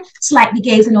center, slightly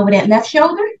gazing over that left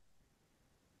shoulder.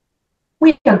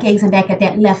 We are gazing back at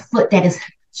that left foot that is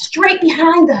straight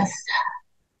behind us.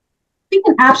 We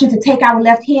can option to take our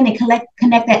left hand and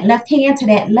connect that left hand to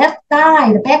that left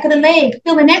thigh, the back of the leg,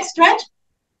 feeling that stretch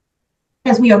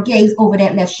as we are gazed over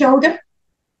that left shoulder.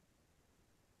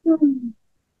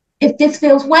 If this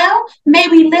feels well, may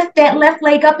we lift that left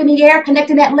leg up in the air,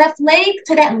 connecting that left leg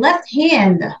to that left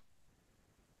hand.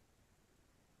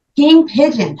 King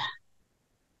pigeon.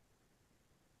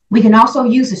 We can also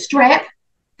use a strap,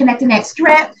 connecting that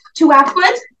strap to our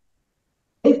foot.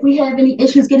 If we have any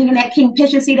issues getting in that king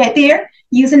pigeon, see that there,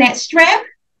 using that strap,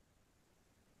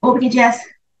 or we can just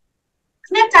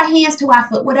connect our hands to our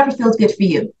foot, whatever feels good for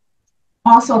you.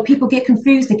 Also, people get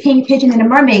confused, the king pigeon and the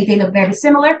mermaid, they look very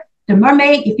similar. The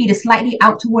mermaid, your feet are slightly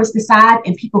out towards the side,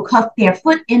 and people cuff their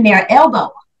foot in their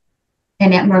elbow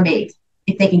in that mermaid,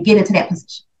 if they can get into that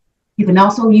position. You can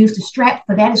also use the strap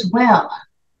for that as well.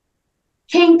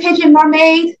 King pigeon,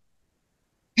 mermaid,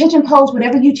 pigeon pose,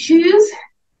 whatever you choose.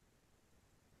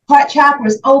 Heart chakra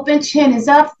is open, chin is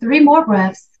up. 3 more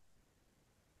breaths.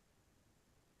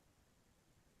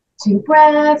 2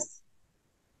 breaths.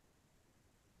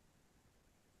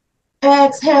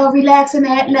 Exhale, relaxing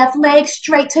that left leg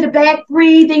straight to the back,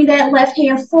 breathing that left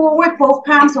hand forward. Both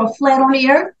palms are flat on the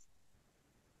earth.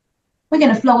 We're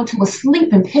going to flow into a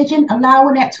sleeping pigeon,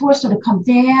 allowing that torso to come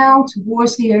down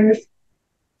towards the earth.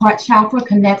 Heart chakra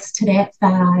connects to that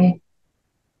thigh.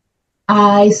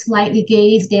 Eyes slightly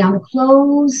gaze down to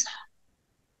close.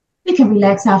 We can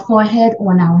relax our forehead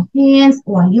on our hands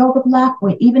or a yoga block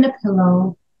or even a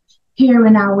pillow. Here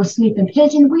in our sleeping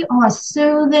pigeon, we are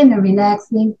soothing and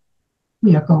relaxing.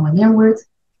 We are going inwards,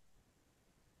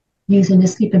 using the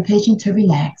sleeping pigeon to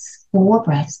relax. 4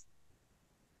 breaths.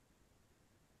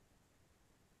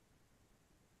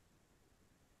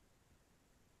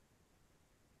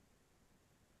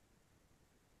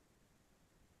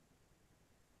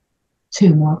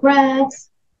 Two more breaths.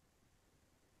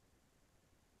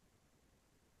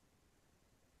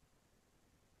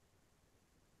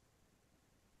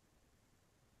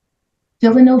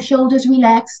 Feeling those shoulders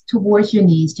relax towards your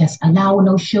knees. Just allowing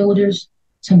those shoulders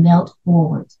to melt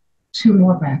forward. 2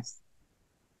 more breaths.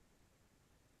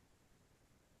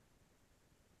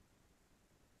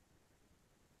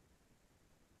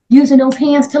 Using those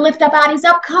hands to lift our bodies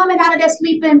up, coming out of that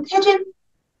sleeping pigeon.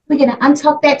 We're going to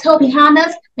untuck that toe behind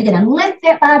us. We're going to lift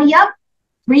that body up.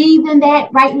 Breathing that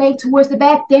right leg towards the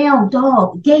back. Down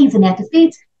dog, gazing at the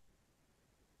feet.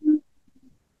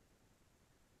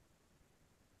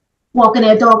 Walking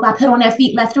that dog by put on that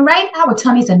feet left and right. Our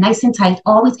tummies are nice and tight.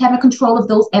 Always having control of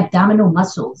those abdominal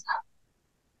muscles.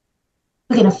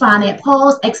 We're going to find that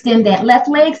pause. Extend that left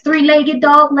leg. 3-legged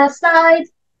dog, left side.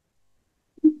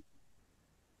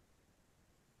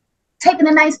 Taking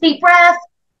a nice deep breath.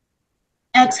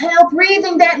 Exhale,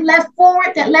 breathing that left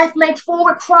forward, that left leg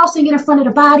forward, crossing in front of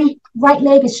the body. Right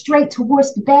leg is straight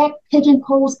towards the back. Pigeon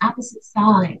pose, opposite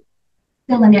side.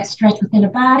 Feeling that stretch within the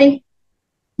body.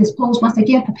 This pose, once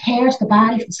again, prepares the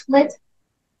body for split.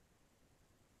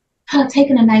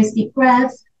 Taking a nice deep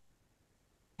breath.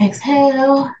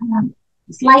 Exhale.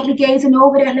 Slightly gazing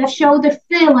over that left shoulder,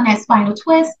 feeling that spinal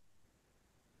twist.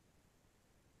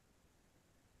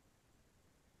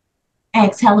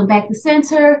 Exhaling back to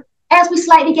center. As we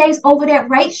slightly gaze over that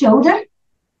right shoulder.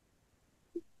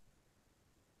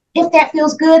 If that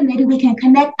feels good, maybe we can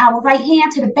connect our right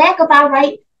hand to the back of our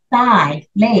right thigh,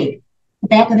 leg, the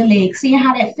back of the leg. Seeing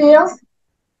how that feels?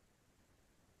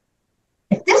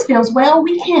 If this feels well,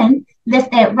 we can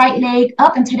lift that right leg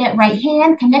up into that right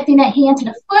hand, connecting that hand to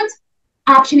the foot,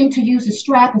 optioning to use a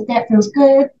strap if that feels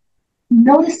good.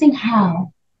 Noticing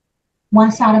how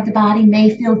one side of the body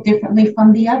may feel differently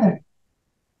from the other.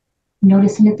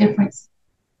 Noticing the difference.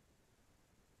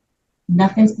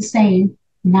 Nothing's the same,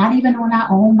 not even on our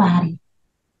own body.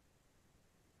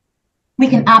 We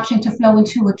can option to flow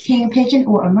into a king pigeon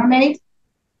or a mermaid,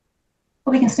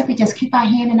 or we can simply just keep our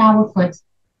hand in our foot.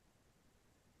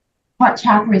 Heart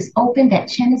chakra is open, that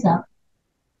chin is up.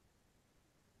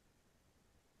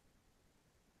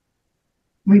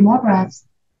 3 more breaths.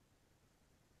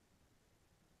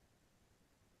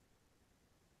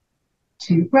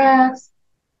 2 breaths.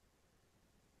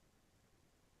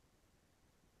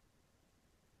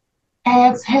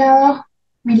 Exhale,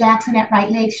 relaxing that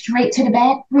right leg straight to the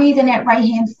back. Breathing that right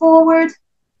hand forward.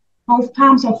 Both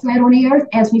palms are flat on the earth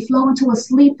as we flow into a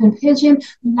sleeping pigeon,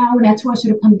 allowing that torso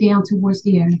to come down towards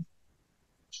the earth.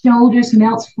 Shoulders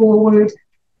melt forward.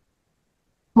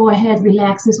 Forehead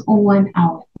relaxes on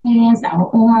our hands, our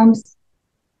arms.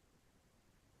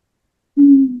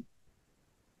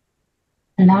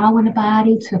 Allowing the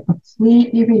body to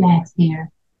completely relax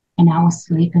here in our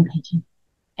sleeping pigeon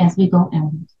as we go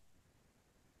inward.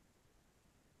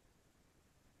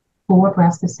 4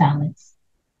 breaths of silence.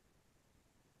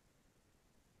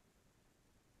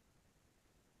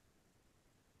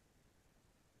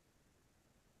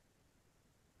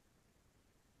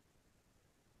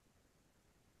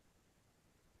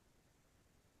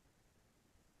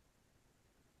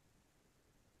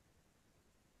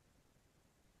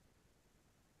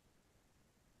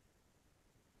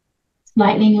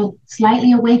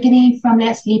 Slightly awakening from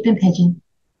that sleeping pigeon.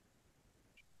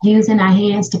 Using our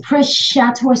hands to push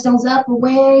our torsos up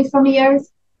away from the earth.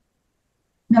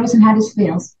 Noticing how this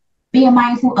feels. Being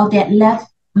mindful of that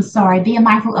being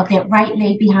mindful of that right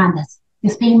leg behind us.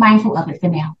 Just being mindful of it for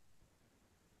now.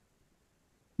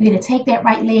 We're going to take that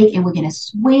right leg and we're going to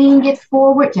swing it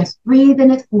forward, just breathing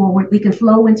it forward. We can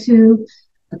flow into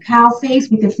a cow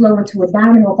face. We can flow into a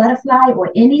diamond or butterfly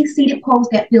or any seated pose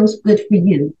that feels good for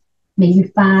you. May you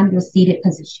find your seated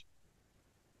position.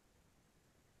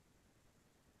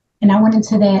 And I went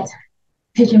into that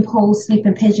pigeon pose,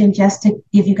 sleeping pigeon, just to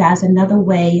give you guys another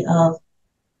way of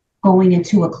going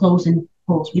into a closing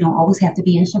pose. We don't always have to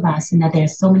be in Shavasana.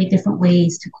 There's so many different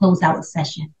ways to close out a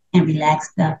session and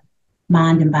relax the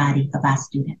mind and body of our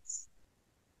students.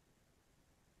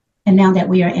 And now that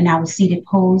we are in our seated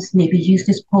pose, maybe use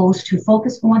this pose to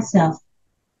focus on self.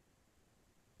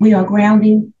 We are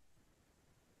grounding.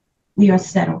 We are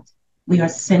settled. We are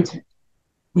centered.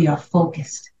 We are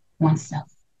focused on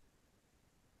self.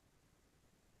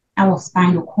 Our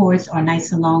spinal cords are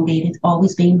nice elongated,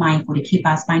 always being mindful to keep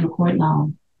our spinal cord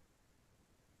long.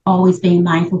 Always being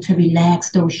mindful to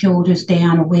relax those shoulders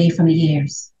down away from the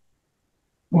ears.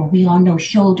 Well, we all know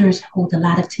shoulders hold a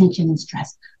lot of tension and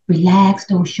stress. Relax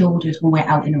those shoulders when we're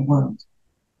out in the world.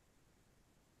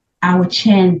 Our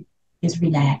chin is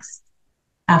relaxed.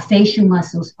 Our facial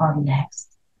muscles are relaxed.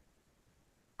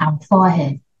 Our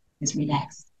forehead is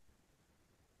relaxed.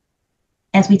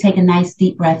 As we take a nice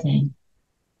deep breath in,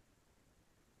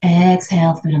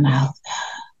 exhale through the mouth.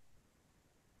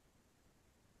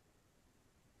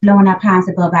 Blowing our palms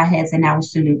above our heads in our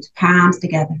salute, palms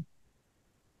together.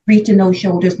 Reaching those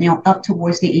shoulders now up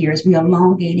towards the ears. We are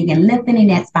elongating and lengthening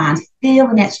that spine,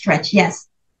 feeling that stretch, yes.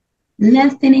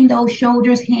 Lengthening those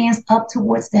shoulders, hands up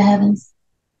towards the heavens.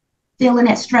 Feeling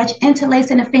that stretch,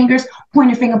 interlacing the fingers,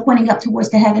 pointer finger pointing up towards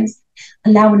the heavens.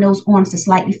 Allowing those arms to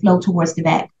slightly flow towards the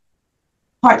back.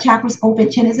 Heart chakras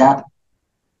open, chin is up.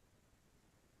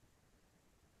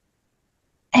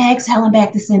 Exhaling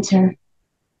back to center.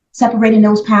 Separating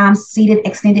those palms, seated,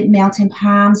 extended mountain.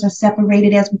 Palms are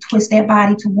separated as we twist that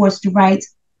body towards the right.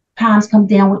 Palms come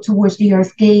downward towards the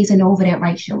earth, gazing over that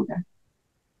right shoulder.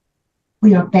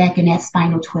 We are back in that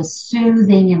spinal twist,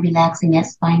 soothing and relaxing that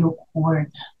spinal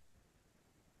cord.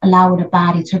 Allowing the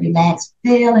body to relax,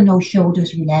 feeling those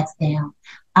shoulders relax down.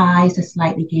 Eyes to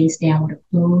slightly gaze downward or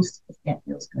closed, if that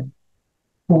feels good.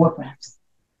 4 breaths.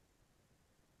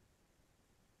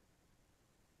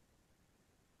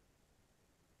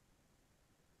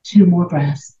 Two more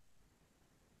breaths.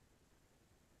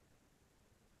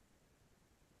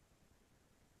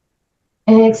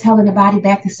 Exhaling the body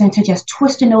back to center, just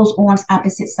twisting those arms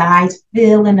opposite sides,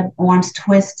 feeling the arms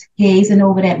twist, gazing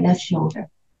over that left shoulder.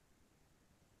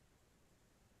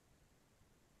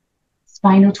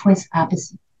 Spinal twist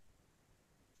opposite.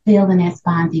 Feeling that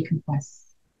spine decompress.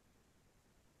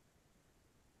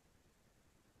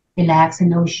 Relaxing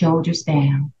those shoulders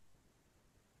down.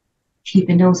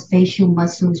 Keeping those facial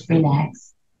muscles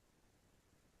relaxed.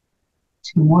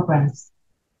 2 more breaths.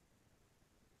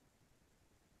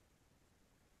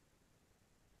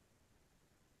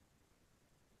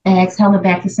 Exhaling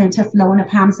back to center, flowing the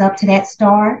palms up to that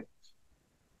star.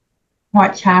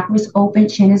 Heart chakras open,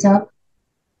 chin is up.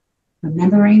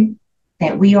 Remembering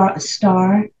that we are a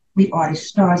star. We are the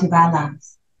stars of our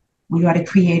lives. We are the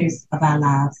creators of our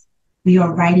lives. We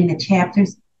are writing the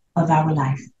chapters of our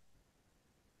life.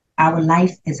 Our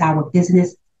life is our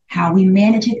business. How we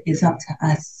manage it is up to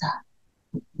us.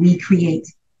 We create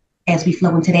as we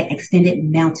flow into that extended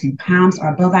mountain. Palms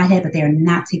are above our head, but they are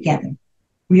not together.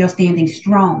 We are standing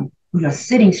strong. We are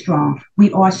sitting strong.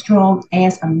 We are strong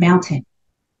as a mountain.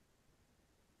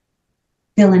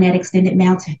 Feeling that extended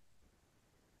mountain.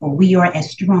 For we are as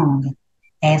strong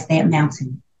as that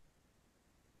mountain.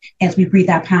 As we breathe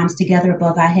our palms together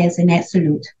above our heads in that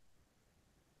salute.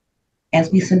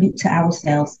 As we salute to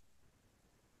ourselves,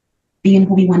 being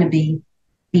who we want to be,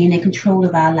 being in control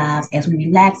of our lives as we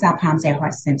relax our palms at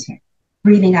heart center,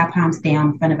 breathing our palms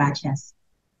down in front of our chest.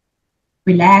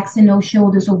 Relaxing those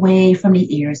shoulders away from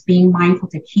the ears, being mindful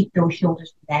to keep those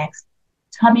shoulders relaxed.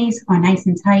 Tummies are nice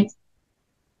and tight.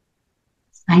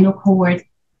 Spinal cord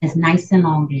is nice and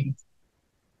elongated.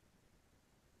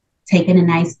 Taking a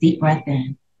nice deep breath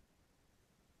in.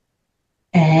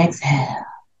 Exhale.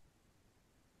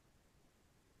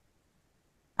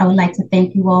 I would like to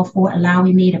thank you all for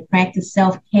allowing me to practice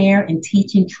self-care and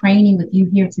teaching training with you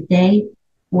here today,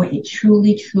 for it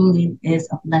truly, truly is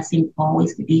a blessing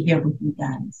always to be here with you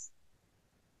guys.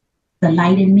 The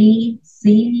light in me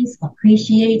sees,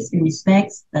 appreciates, and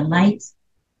respects the light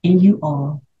in you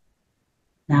all.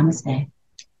 Namaste.